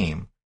they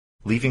came,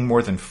 leaving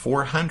more than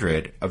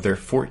 400 of their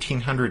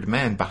 1,400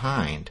 men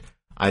behind,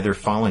 either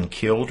fallen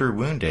killed or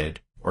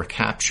wounded, or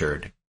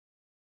captured.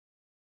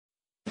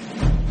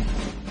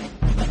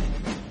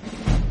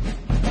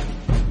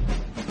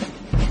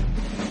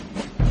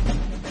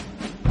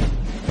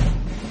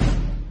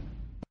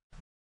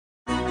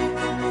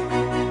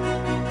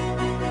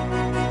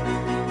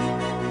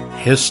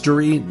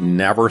 History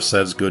never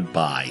says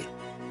goodbye.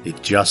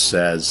 It just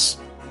says,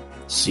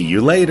 see you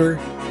later.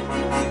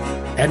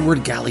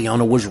 Edward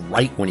Galeano was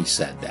right when he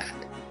said that.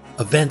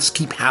 Events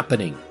keep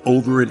happening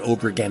over and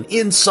over again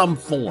in some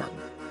form.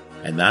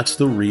 And that's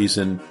the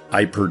reason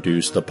I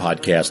produced the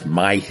podcast,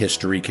 My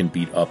History Can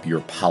Beat Up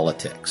Your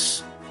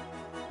Politics.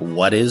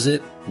 What is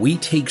it? We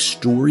take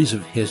stories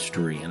of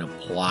history and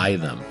apply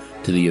them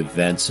to the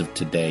events of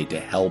today to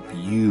help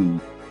you,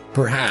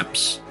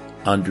 perhaps,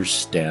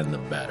 understand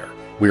them better.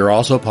 We are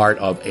also part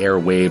of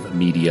Airwave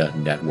Media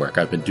Network.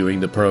 I've been doing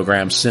the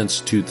program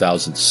since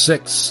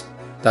 2006.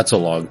 That's a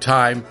long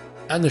time,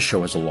 and the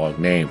show has a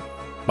long name.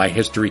 My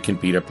history can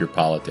beat up your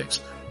politics.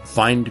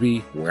 Find me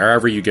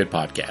wherever you get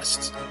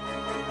podcasts.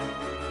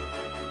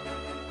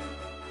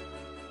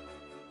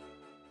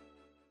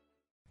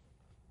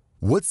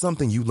 What's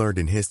something you learned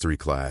in history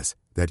class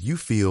that you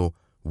feel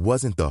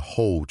wasn't the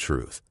whole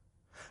truth?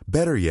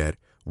 Better yet,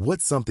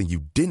 what's something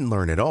you didn't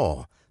learn at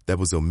all that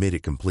was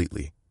omitted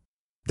completely?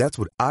 That's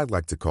what I'd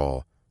like to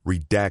call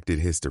redacted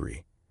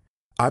history.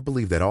 I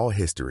believe that all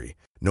history,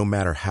 no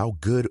matter how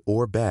good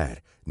or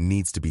bad,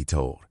 needs to be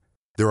told.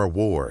 There are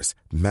wars,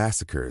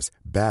 massacres,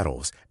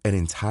 battles, and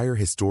entire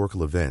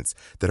historical events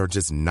that are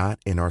just not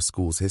in our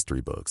school's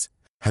history books.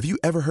 Have you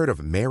ever heard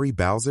of Mary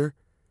Bowser?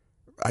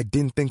 I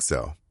didn't think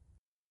so.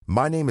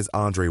 My name is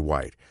Andre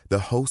White, the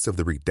host of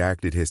the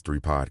Redacted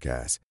History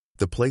Podcast,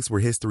 the place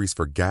where history's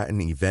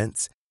forgotten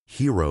events,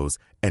 heroes,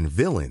 and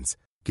villains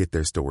get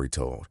their story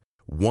told,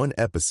 one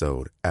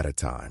episode at a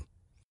time.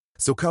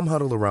 So come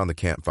huddle around the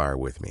campfire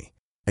with me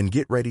and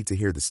get ready to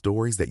hear the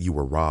stories that you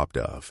were robbed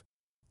of.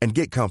 And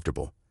get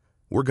comfortable.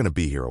 We're going to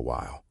be here a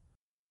while.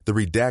 The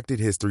Redacted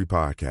History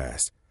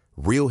Podcast.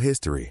 Real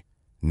history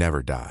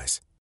never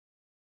dies.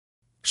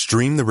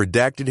 Stream the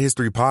Redacted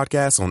History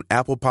Podcast on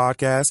Apple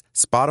Podcasts,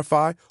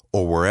 Spotify,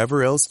 or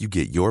wherever else you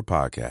get your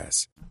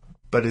podcasts.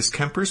 But as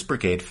Kemper's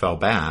brigade fell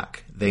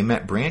back, they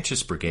met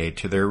Branch's brigade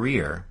to their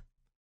rear.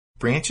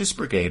 Branch's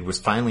brigade was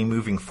finally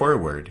moving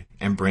forward,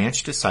 and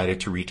Branch decided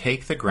to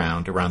retake the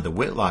ground around the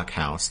Whitlock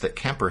house that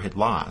Kemper had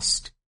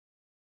lost.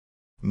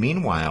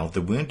 Meanwhile,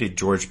 the wounded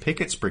George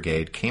Pickett's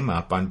brigade came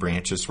up on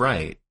Branch's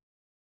right.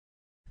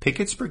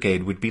 Pickett's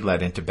brigade would be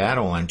led into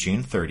battle on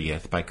June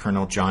 30th by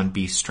Colonel John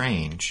B.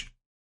 Strange.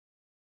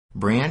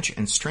 Branch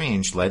and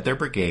Strange led their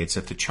brigades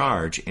at the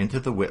charge into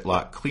the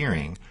Whitlock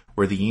clearing,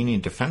 where the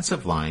Union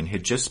defensive line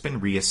had just been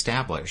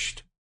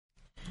re-established.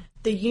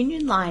 The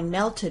Union line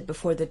melted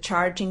before the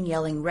charging,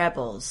 yelling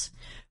rebels.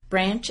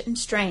 Branch and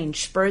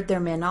Strange spurred their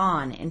men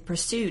on in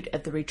pursuit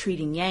of the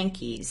retreating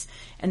Yankees,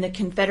 and the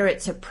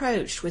Confederates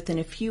approached within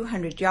a few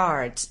hundred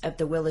yards of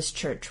the Willis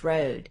Church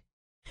Road.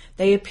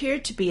 They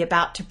appeared to be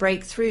about to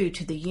break through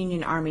to the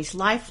Union Army's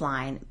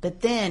lifeline,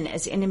 but then,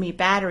 as enemy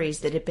batteries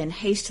that had been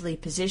hastily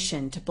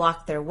positioned to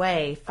block their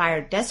way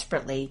fired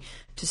desperately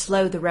to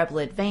slow the rebel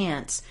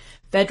advance,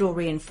 Federal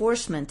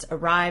reinforcements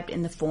arrived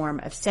in the form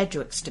of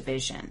Sedgwick's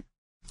division.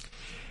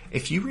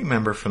 If you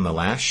remember from the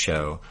last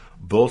show,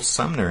 Bull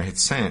Sumner had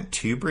sent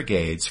 2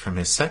 brigades from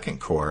his 2nd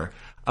Corps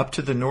up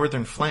to the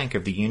northern flank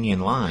of the Union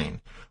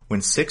line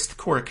when 6th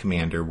Corps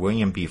Commander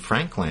William B.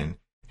 Franklin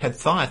had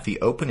thought the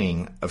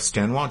opening of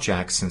Stonewall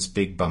Jackson's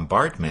big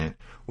bombardment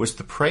was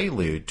the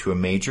prelude to a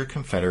major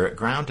Confederate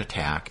ground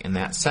attack in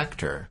that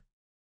sector.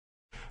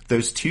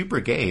 Those 2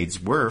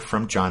 brigades were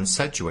from John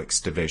Sedgwick's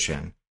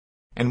division,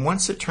 and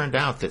once it turned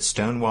out that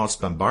Stonewall's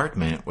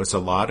bombardment was a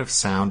lot of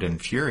sound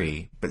and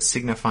fury, but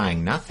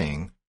signifying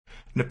nothing,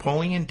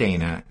 Napoleon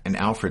Dana and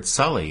Alfred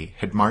Sully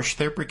had marched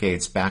their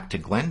brigades back to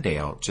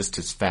Glendale just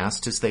as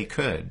fast as they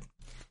could.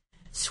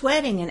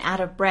 Sweating and out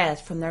of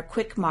breath from their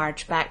quick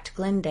march back to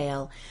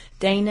Glendale,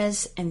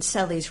 Dana's and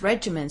Sully's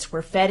regiments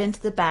were fed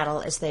into the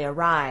battle as they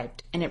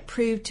arrived, and it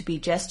proved to be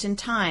just in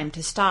time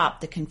to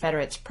stop the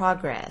Confederates'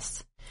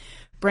 progress.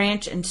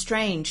 Branch and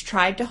Strange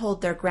tried to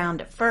hold their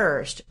ground at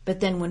first, but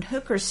then when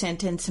Hooker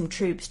sent in some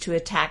troops to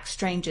attack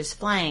Strange's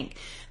flank,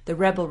 the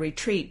rebel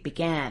retreat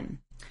began.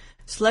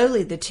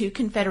 Slowly, the 2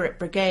 Confederate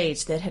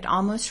brigades that had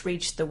almost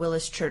reached the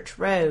Willis Church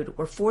Road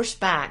were forced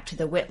back to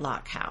the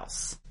Whitlock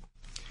house.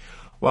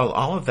 While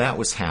all of that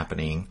was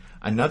happening,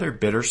 another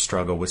bitter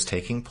struggle was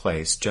taking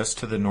place just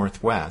to the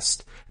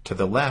northwest, to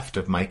the left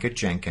of Micah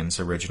Jenkins'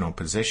 original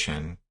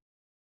position.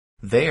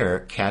 There,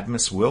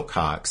 Cadmus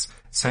Wilcox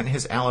sent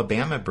his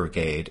Alabama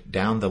brigade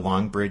down the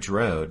Long Bridge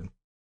Road.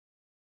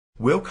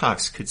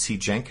 Wilcox could see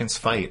Jenkins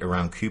fight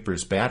around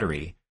Cooper's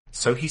battery,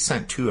 so he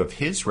sent 2 of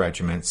his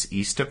regiments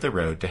east of the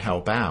road to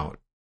help out.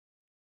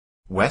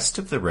 West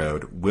of the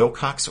road,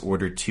 Wilcox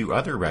ordered 2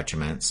 other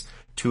regiments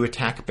to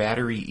attack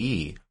Battery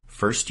E,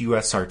 1st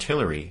U.S.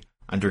 Artillery,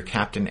 under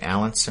Captain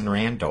Alanson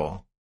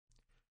Randall.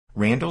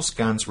 Randall's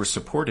guns were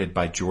supported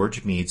by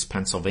George Meade's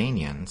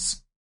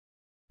Pennsylvanians.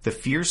 The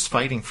fierce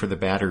fighting for the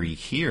battery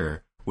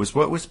here was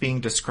what was being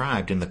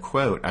described in the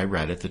quote I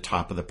read at the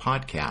top of the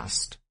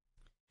podcast.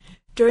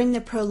 During the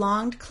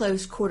prolonged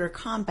close-quarter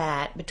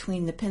combat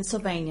between the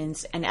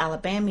Pennsylvanians and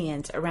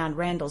Alabamians around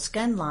Randall's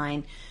gun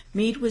line,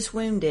 Meade was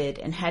wounded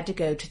and had to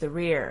go to the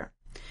rear.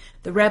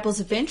 The rebels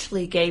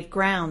eventually gave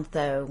ground,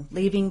 though,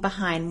 leaving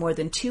behind more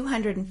than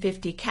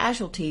 250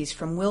 casualties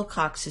from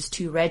Wilcox's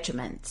 2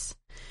 regiments.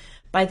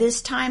 By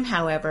this time,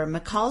 however,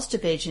 McCall's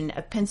division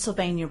of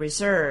Pennsylvania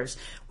Reserves,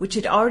 which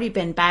had already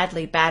been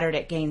badly battered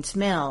at Gaines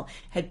Mill,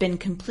 had been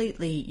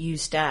completely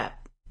used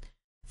up.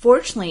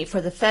 Fortunately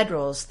for the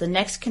Federals, the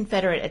next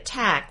Confederate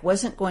attack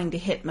wasn't going to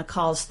hit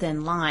McCall's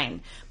thin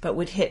line, but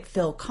would hit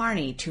Phil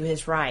Kearny to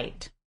his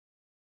right.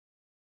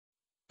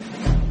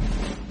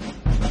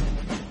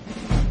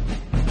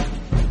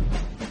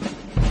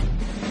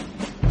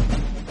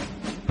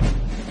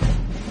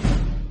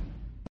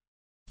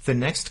 The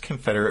next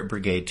Confederate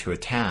brigade to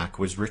attack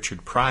was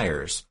Richard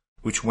Pryor's,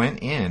 which went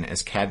in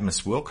as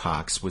Cadmus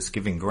Wilcox was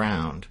giving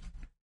ground.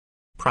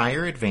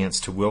 Pryor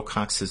advanced to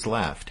Wilcox's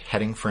left,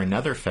 heading for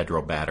another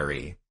Federal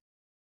battery.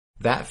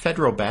 That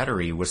Federal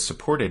battery was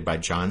supported by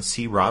John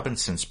C.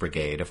 Robinson's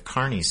brigade of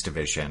Kearny's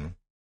division.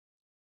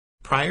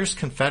 Pryor's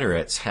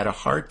Confederates had a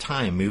hard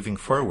time moving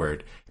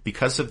forward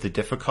because of the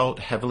difficult,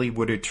 heavily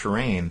wooded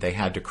terrain they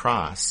had to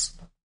cross.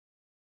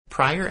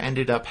 Pryor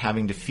ended up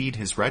having to feed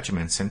his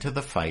regiments into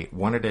the fight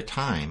one at a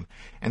time,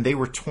 and they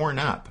were torn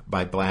up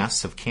by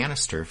blasts of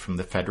canister from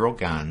the Federal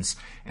guns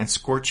and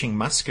scorching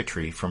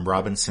musketry from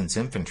Robinson's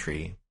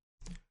infantry.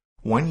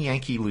 One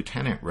Yankee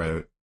lieutenant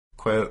wrote,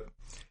 quote,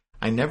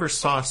 "I never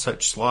saw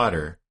such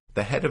slaughter.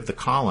 The head of the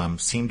column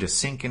seemed to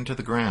sink into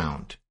the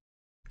ground."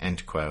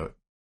 End quote.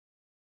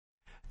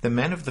 The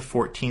men of the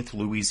 14th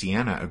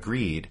Louisiana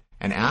agreed,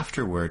 and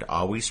afterward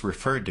always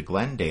referred to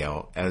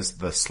Glendale as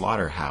the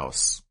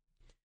slaughterhouse.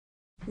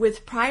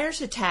 With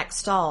Pryor's attack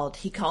stalled,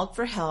 he called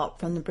for help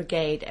from the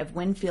brigade of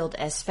Winfield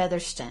S.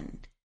 Featherston.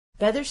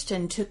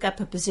 Featherston took up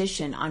a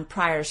position on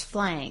Pryor's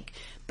flank,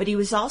 but he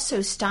was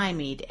also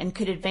stymied and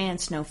could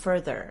advance no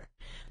further.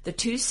 The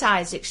two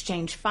sides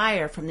exchanged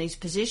fire from these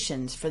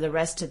positions for the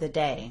rest of the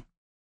day.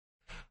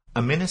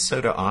 A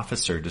Minnesota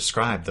officer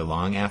described the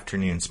long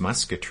afternoon's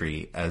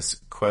musketry as,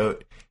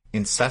 quote,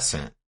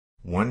 "incessant,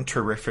 one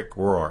terrific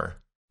roar,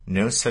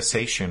 no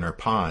cessation or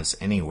pause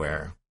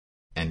anywhere."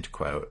 End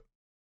quote.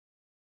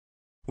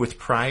 With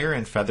Pryor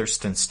and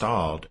Featherston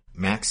stalled,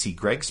 Maxcy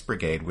Gregg's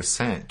brigade was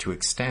sent to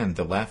extend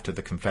the left of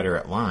the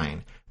Confederate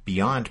line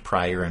beyond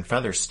Pryor and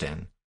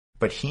Featherston,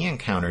 but he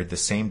encountered the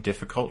same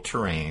difficult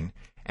terrain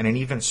and an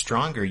even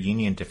stronger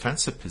Union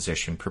defensive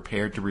position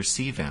prepared to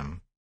receive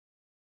him.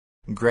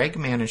 Gregg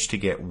managed to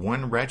get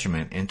one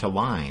regiment into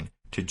line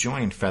to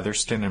join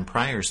Featherston and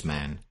Pryor's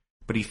men,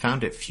 but he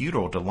found it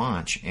futile to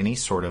launch any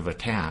sort of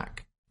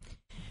attack.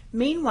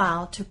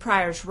 Meanwhile, to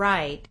Pryor's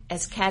right,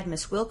 as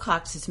Cadmus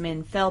Wilcox's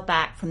men fell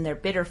back from their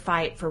bitter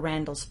fight for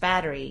Randall's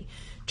battery,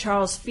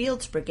 Charles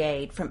Field's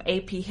brigade from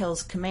A.P.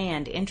 Hill's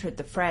command entered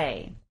the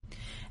fray.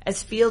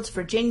 As Field's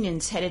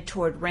Virginians headed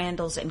toward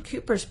Randall's and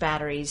Cooper's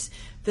batteries,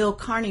 Phil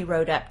Kearny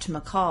rode up to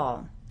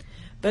McCall.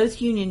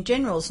 Both Union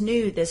generals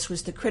knew this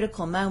was the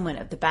critical moment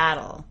of the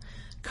battle.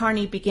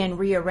 Kearny began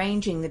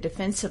rearranging the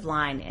defensive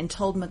line and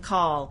told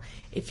McCall,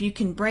 "If you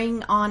can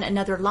bring on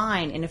another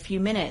line in a few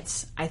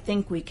minutes, I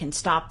think we can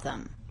stop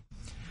them."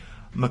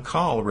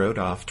 McCall rode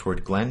off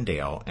toward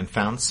Glendale and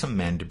found some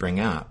men to bring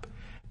up,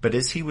 but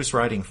as he was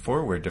riding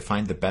forward to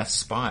find the best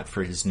spot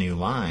for his new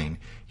line,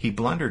 he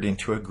blundered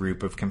into a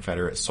group of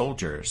Confederate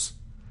soldiers.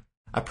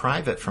 A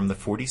private from the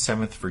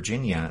 47th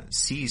Virginia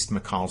seized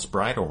McCall's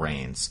bridle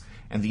reins,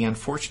 and the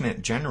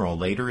unfortunate general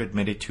later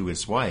admitted to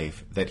his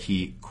wife that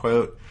he,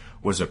 quote,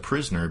 "was a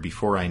prisoner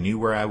before I knew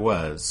where I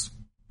was."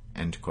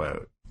 End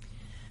quote.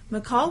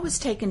 McCall was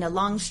taken to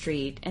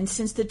Longstreet, and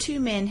since the two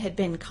men had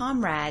been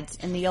comrades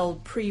in the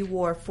old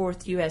pre-war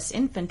 4th U.S.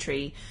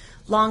 Infantry,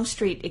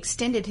 Longstreet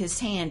extended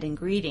his hand in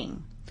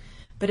greeting.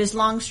 But as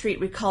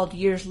Longstreet recalled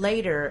years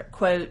later,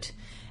 quote,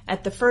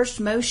 "At the first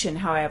motion,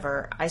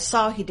 however, I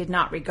saw he did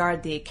not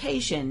regard the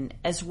occasion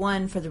as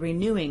one for the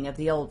renewing of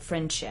the old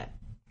friendship."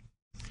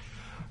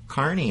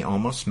 Kearny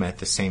almost met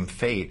the same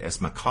fate as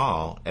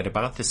McCall at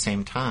about the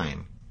same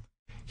time.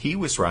 He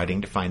was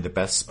riding to find the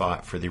best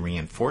spot for the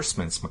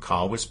reinforcements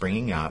McCall was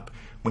bringing up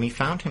when he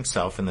found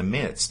himself in the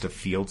midst of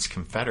Field's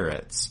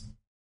Confederates.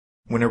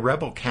 When a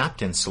rebel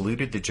captain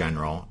saluted the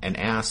general and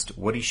asked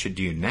what he should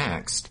do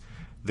next,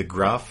 the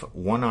gruff,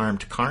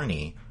 one-armed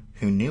Kearny,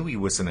 who knew he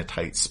was in a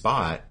tight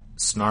spot,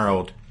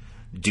 snarled,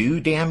 "Do,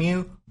 damn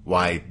you?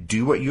 Why,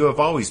 do what you have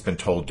always been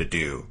told to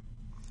do."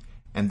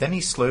 And then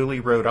he slowly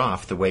rode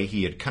off the way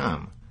he had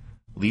come,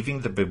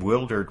 leaving the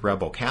bewildered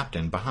rebel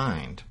captain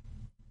behind.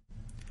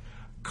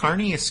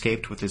 Kearny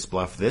escaped with his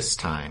bluff this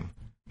time,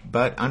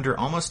 but under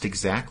almost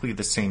exactly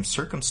the same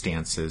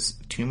circumstances,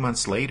 2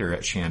 months later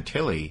at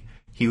Chantilly,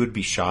 he would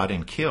be shot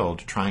and killed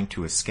trying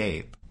to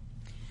escape.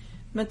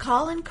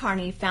 McCall and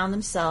Kearny found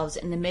themselves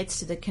in the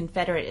midst of the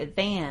Confederate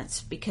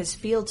advance because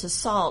Field's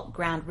assault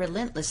ground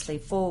relentlessly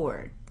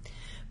forward.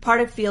 Part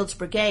of Field's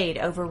brigade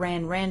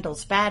overran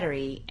Randall's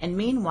battery, and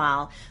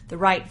meanwhile the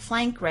right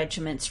flank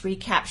regiments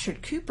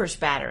recaptured Cooper's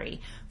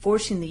battery,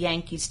 forcing the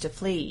Yankees to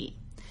flee.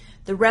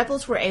 The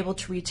rebels were able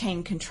to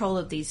retain control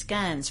of these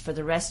guns for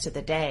the rest of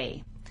the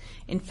day.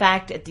 In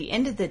fact, at the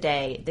end of the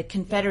day, the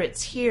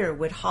Confederates here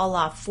would haul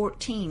off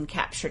 14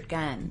 captured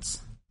guns.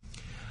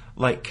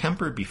 Like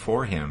Kemper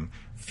before him,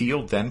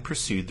 Field then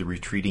pursued the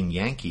retreating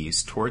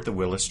Yankees toward the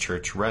Willis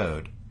Church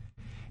Road.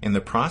 In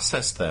the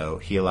process, though,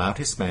 he allowed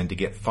his men to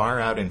get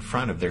far out in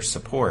front of their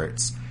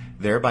supports,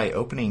 thereby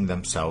opening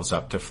themselves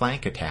up to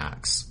flank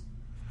attacks.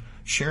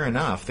 Sure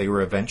enough, they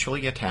were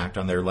eventually attacked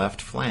on their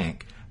left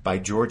flank by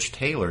George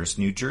Taylor's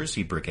New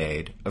Jersey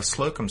Brigade of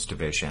Slocum's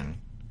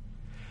division.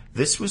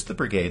 This was the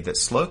brigade that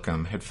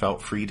Slocum had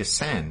felt free to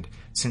send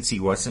since he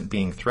wasn't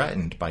being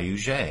threatened by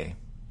Huger.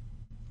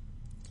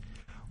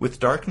 With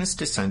darkness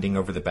descending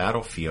over the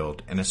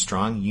battlefield and a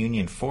strong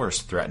Union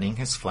force threatening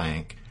his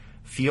flank,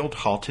 Field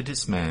halted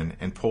his men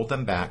and pulled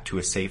them back to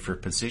a safer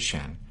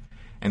position,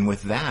 and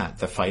with that,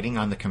 the fighting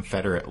on the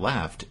Confederate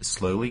left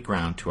slowly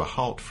ground to a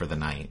halt for the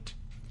night.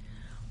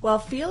 While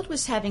Field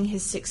was having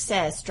his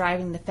success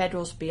driving the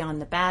Federals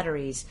beyond the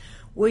batteries,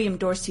 William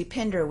Dorsey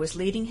Pender was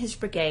leading his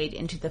brigade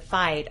into the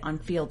fight on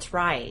Field's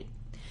right.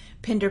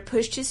 Pender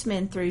pushed his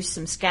men through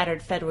some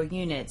scattered Federal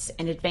units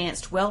and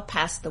advanced well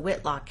past the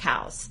Whitlock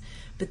House,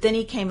 but then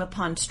he came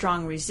upon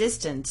strong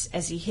resistance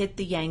as he hit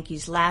the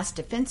Yankees' last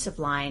defensive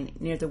line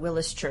near the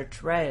Willis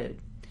Church Road.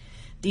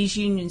 These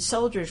Union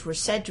soldiers were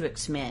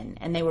Sedgwick's men,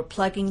 and they were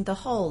plugging the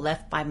hole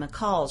left by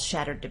McCall's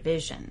shattered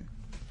division.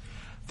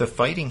 The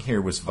fighting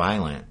here was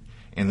violent.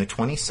 In the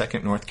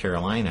 22nd North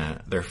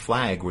Carolina, their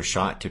flag was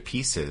shot to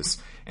pieces,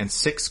 and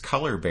 6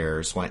 color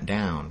bearers went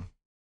down.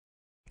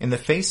 In the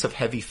face of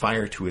heavy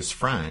fire to his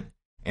front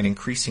and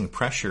increasing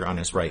pressure on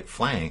his right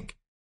flank,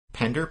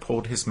 Pender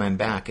pulled his men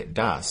back at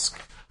dusk,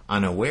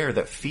 unaware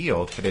that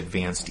Field had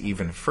advanced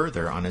even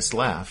further on his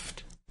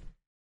left.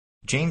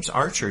 James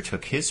Archer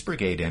took his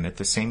brigade in at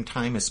the same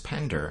time as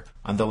Pender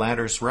on the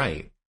latter's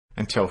right,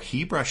 until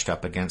he brushed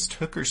up against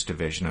Hooker's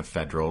division of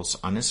Federals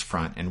on his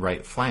front and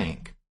right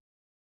flank.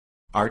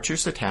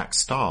 Archer's attack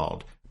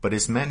stalled, but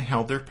his men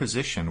held their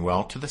position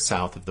well to the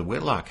south of the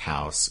Whitlock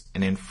House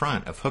and in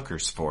front of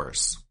Hooker's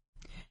force.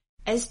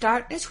 As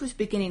darkness was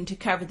beginning to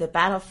cover the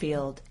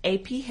battlefield,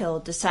 A.P. Hill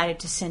decided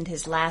to send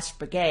his last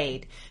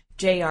brigade,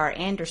 J.R.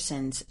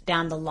 Anderson's,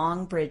 down the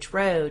Long Bridge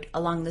Road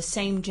along the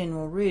same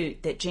general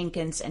route that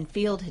Jenkins and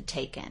Field had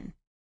taken.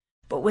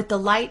 But with the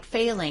light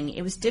failing,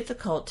 it was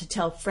difficult to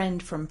tell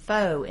friend from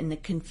foe in the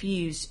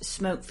confused,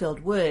 smoke-filled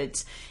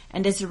woods,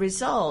 and as a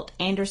result,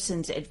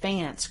 Anderson's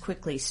advance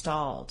quickly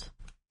stalled.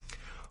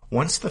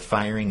 Once the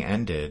firing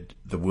ended,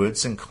 the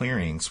woods and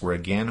clearings were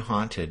again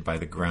haunted by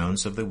the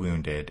groans of the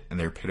wounded and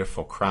their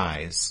pitiful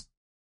cries.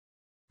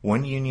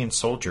 One Union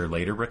soldier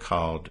later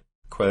recalled,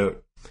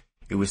 quote,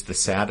 "It was the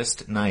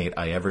saddest night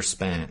I ever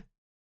spent.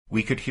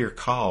 We could hear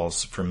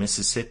calls from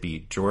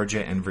Mississippi,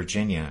 Georgia, and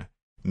Virginia,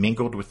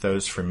 mingled with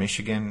those from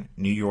Michigan,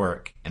 New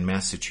York, and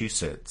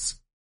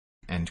Massachusetts."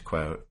 End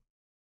quote.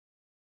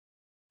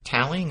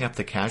 Tallying up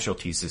the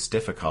casualties is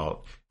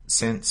difficult,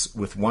 since,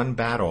 with one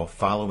battle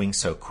following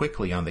so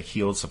quickly on the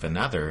heels of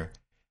another,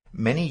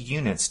 many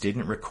units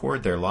didn't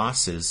record their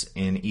losses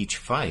in each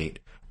fight,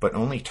 but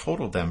only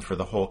totaled them for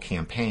the whole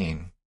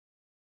campaign.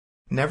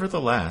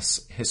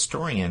 Nevertheless,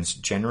 historians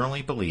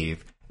generally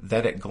believe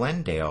that at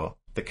Glendale,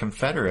 the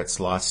Confederates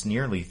lost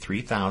nearly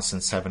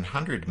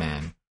 3,700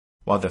 men,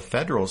 while the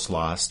Federals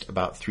lost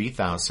about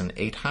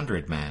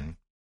 3,800 men.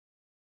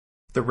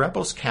 The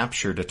rebels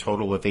captured a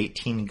total of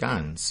 18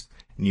 guns,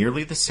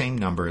 nearly the same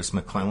number as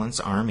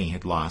McClellan's army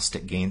had lost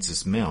at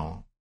Gaines's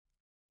Mill.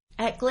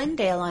 At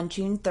Glendale on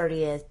June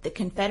 30th, the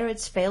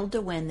Confederates failed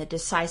to win the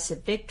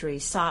decisive victory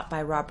sought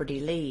by Robert E.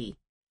 Lee.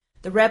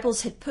 The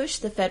rebels had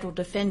pushed the Federal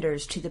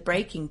defenders to the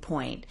breaking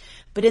point,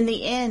 but in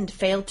the end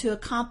failed to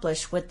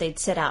accomplish what they'd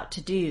set out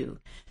to do,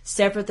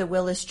 sever the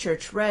Willis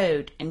Church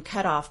Road and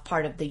cut off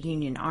part of the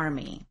Union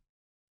Army.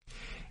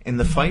 In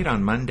the fight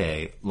on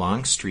Monday,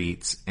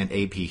 Longstreet's and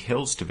A.P.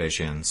 Hill's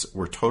divisions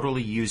were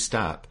totally used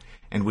up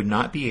and would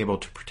not be able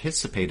to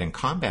participate in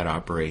combat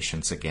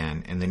operations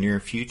again in the near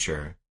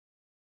future.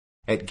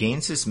 At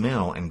Gaines's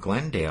Mill in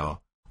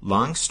Glendale,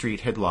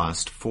 Longstreet had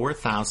lost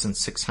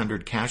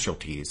 4,600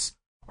 casualties,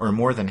 or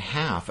more than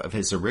half of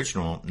his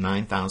original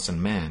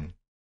 9,000 men,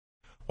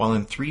 while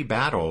in 3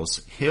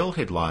 battles, Hill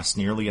had lost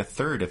nearly a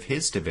third of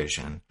his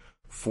division,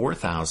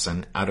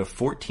 4,000 out of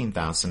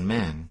 14,000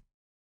 men.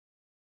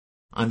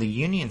 On the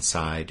Union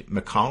side,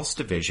 McCall's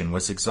division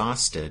was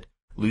exhausted,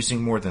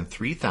 losing more than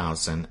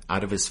 3,000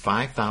 out of his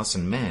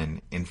 5,000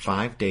 men in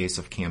 5 days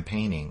of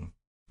campaigning.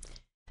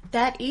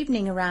 That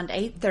evening around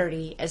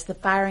 8:30, as the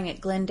firing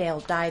at Glendale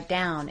died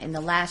down in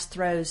the last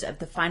throes of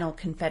the final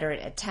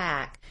Confederate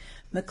attack,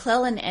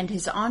 McClellan and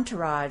his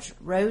entourage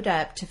rode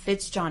up to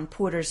Fitzjohn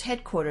Porter's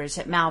headquarters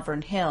at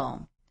Malvern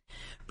Hill.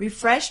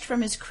 Refreshed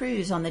from his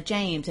cruise on the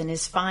James and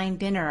his fine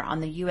dinner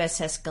on the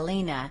USS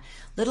Galena,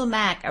 Little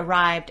Mac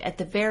arrived at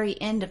the very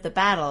end of the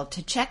battle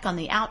to check on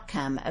the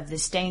outcome of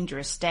this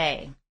dangerous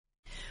day.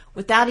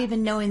 Without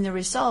even knowing the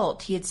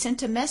result, he had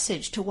sent a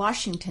message to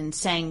Washington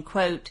saying,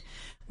 quote,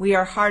 "We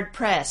are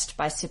hard-pressed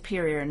by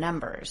superior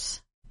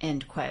numbers,"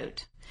 end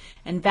quote,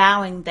 and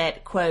vowing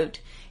that, quote,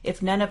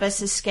 "If none of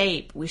us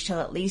escape, we shall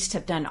at least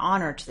have done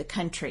honor to the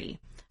country.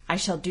 I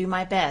shall do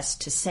my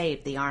best to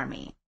save the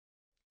army."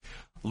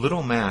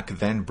 Little Mac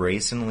then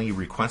brazenly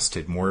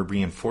requested more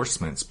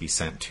reinforcements be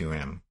sent to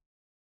him.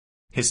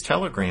 His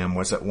telegram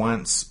was at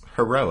once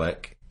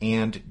heroic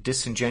and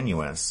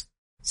disingenuous,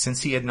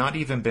 since he had not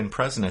even been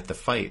present at the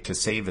fight to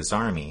save his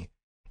army,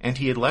 and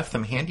he had left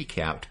them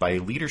handicapped by a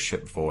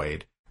leadership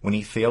void when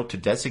he failed to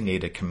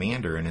designate a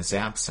commander in his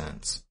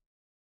absence.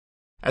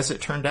 As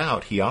it turned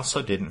out, he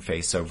also didn't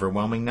face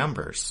overwhelming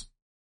numbers.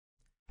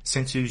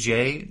 Since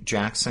Huger,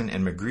 Jackson,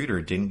 and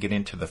Magruder didn't get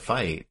into the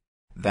fight,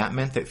 that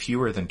meant that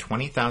fewer than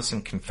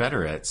 20,000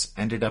 Confederates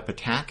ended up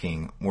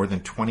attacking more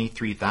than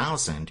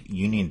 23,000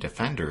 Union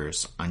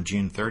defenders on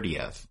June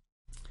 30th.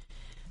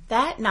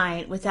 That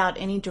night, without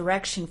any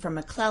direction from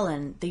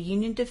McClellan, the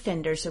Union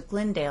defenders of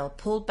Glendale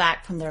pulled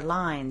back from their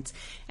lines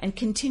and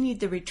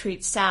continued the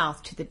retreat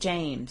south to the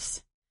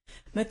James.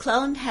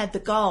 McClellan had the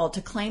gall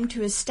to claim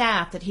to his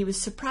staff that he was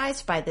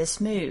surprised by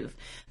this move,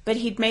 but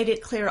he'd made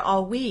it clear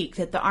all week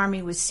that the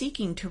Army was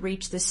seeking to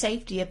reach the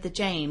safety of the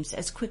James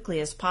as quickly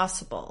as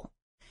possible.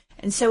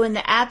 And so in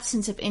the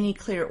absence of any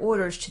clear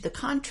orders to the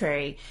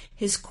contrary,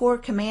 his corps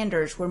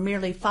commanders were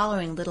merely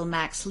following Little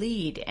Mac's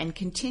lead and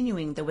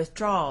continuing the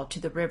withdrawal to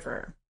the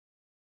river.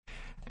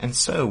 And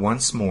so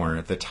once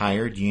more the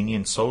tired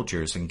Union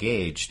soldiers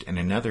engaged in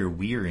another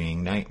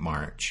wearying night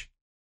march.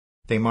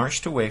 They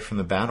marched away from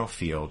the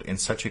battlefield in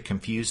such a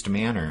confused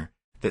manner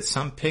that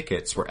some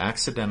pickets were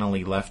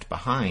accidentally left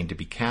behind to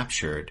be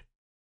captured,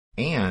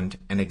 and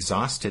an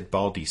exhausted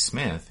Baldy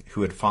Smith,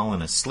 who had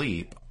fallen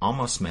asleep,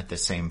 almost met the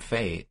same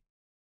fate.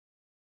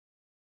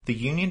 The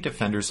Union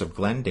defenders of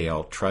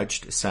Glendale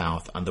trudged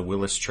south on the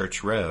Willis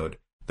Church Road,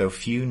 though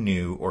few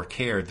knew or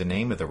cared the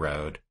name of the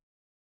road.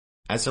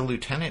 As a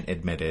lieutenant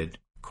admitted,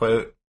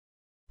 quote,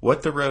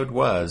 "What the road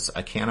was,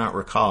 I cannot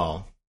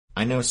recall.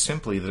 I know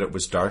simply that it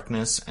was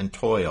darkness and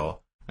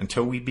toil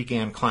until we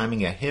began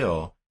climbing a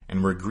hill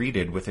and were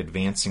greeted with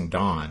advancing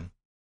dawn."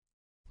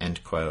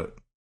 End quote.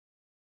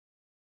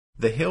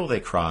 The hill they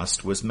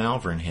crossed was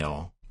Malvern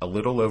Hill, a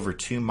little over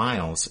 2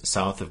 miles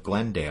south of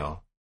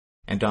Glendale,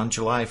 and on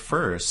July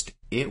 1st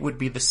it would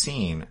be the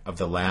scene of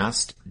the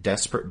last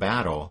desperate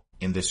battle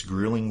in this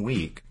grueling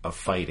week of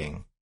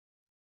fighting.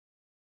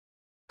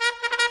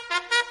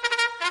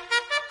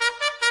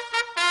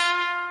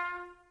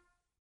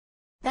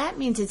 That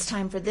means it's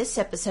time for this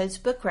episode's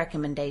book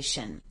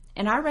recommendation.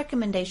 And our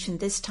recommendation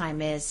this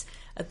time is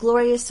A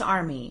Glorious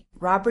Army,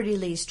 Robert E.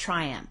 Lee's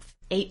Triumph,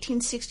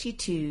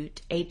 1862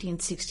 to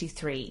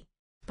 1863,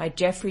 by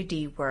Jeffrey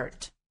D.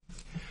 Wirt.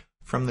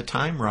 From the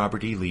time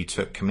Robert E. Lee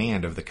took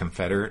command of the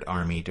Confederate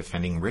Army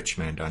defending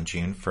Richmond on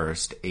June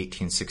 1st,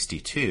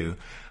 1862,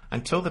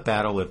 until the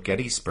Battle of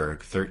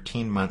Gettysburg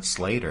 13 months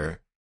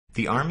later,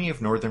 the Army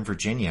of Northern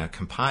Virginia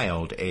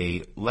compiled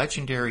a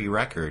legendary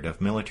record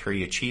of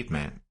military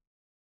achievement.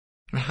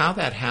 And how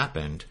that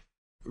happened,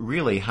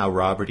 really how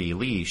Robert E.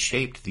 Lee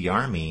shaped the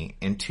Army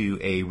into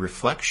a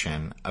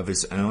reflection of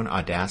his own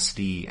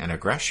audacity and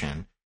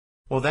aggression,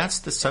 well, that's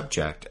the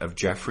subject of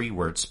Jeffrey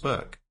Wirt's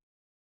book.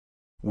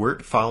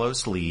 Wirt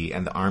follows Lee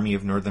and the Army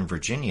of Northern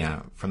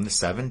Virginia from the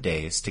 7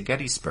 days to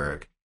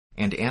Gettysburg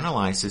and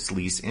analyzes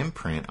Lee's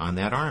imprint on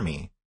that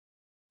army.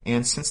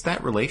 And since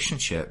that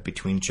relationship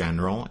between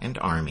general and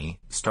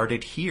army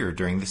started here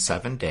during the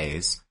 7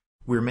 days,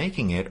 we're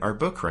making it our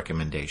book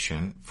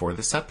recommendation for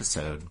this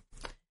episode.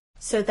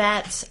 So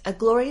that's A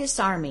Glorious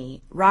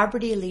Army,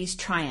 Robert E. Lee's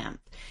Triumph,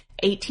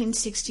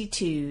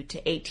 1862 to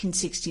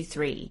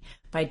 1863,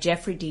 by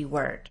Jeffrey D.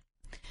 Wirt.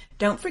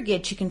 Don't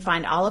forget you can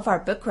find all of our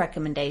book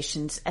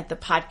recommendations at the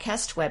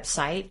podcast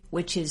website,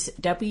 which is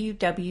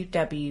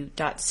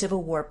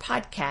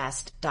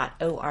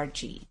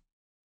www.civilwarpodcast.org.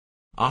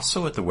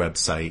 Also at the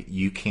website,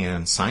 you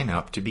can sign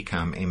up to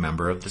become a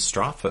member of the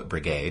Strawfoot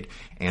Brigade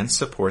and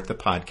support the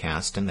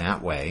podcast in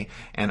that way,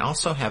 and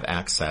also have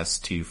access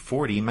to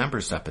 40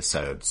 members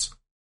episodes.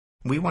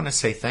 We want to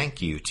say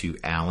thank you to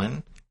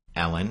Alan,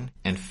 Ellen,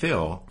 and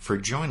Phil for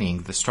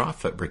joining the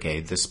Strawfoot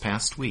Brigade this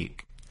past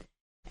week.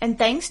 And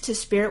thanks to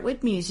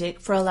Spiritwood Music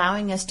for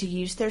allowing us to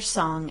use their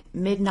song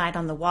Midnight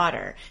on the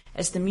Water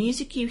as the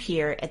music you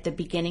hear at the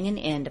beginning and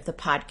end of the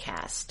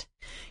podcast.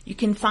 You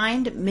can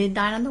find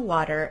Midnight on the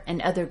Water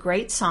and other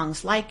great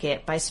songs like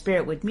it by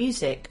Spiritwood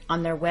Music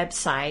on their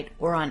website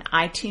or on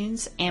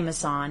iTunes,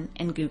 Amazon,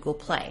 and Google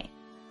Play.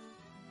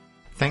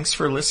 Thanks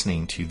for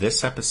listening to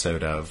this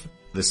episode of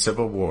The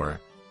Civil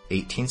War,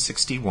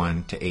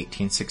 1861 to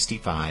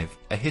 1865,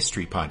 a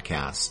history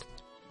podcast.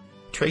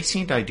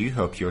 Tracy and I do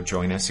hope you'll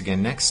join us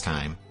again next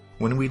time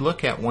when we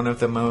look at one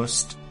of the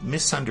most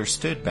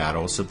misunderstood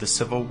battles of the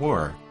Civil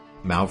War,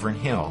 Malvern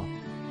Hill.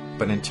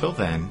 But until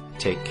then,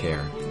 take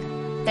care.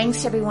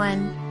 Thanks,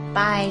 everyone.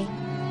 Bye.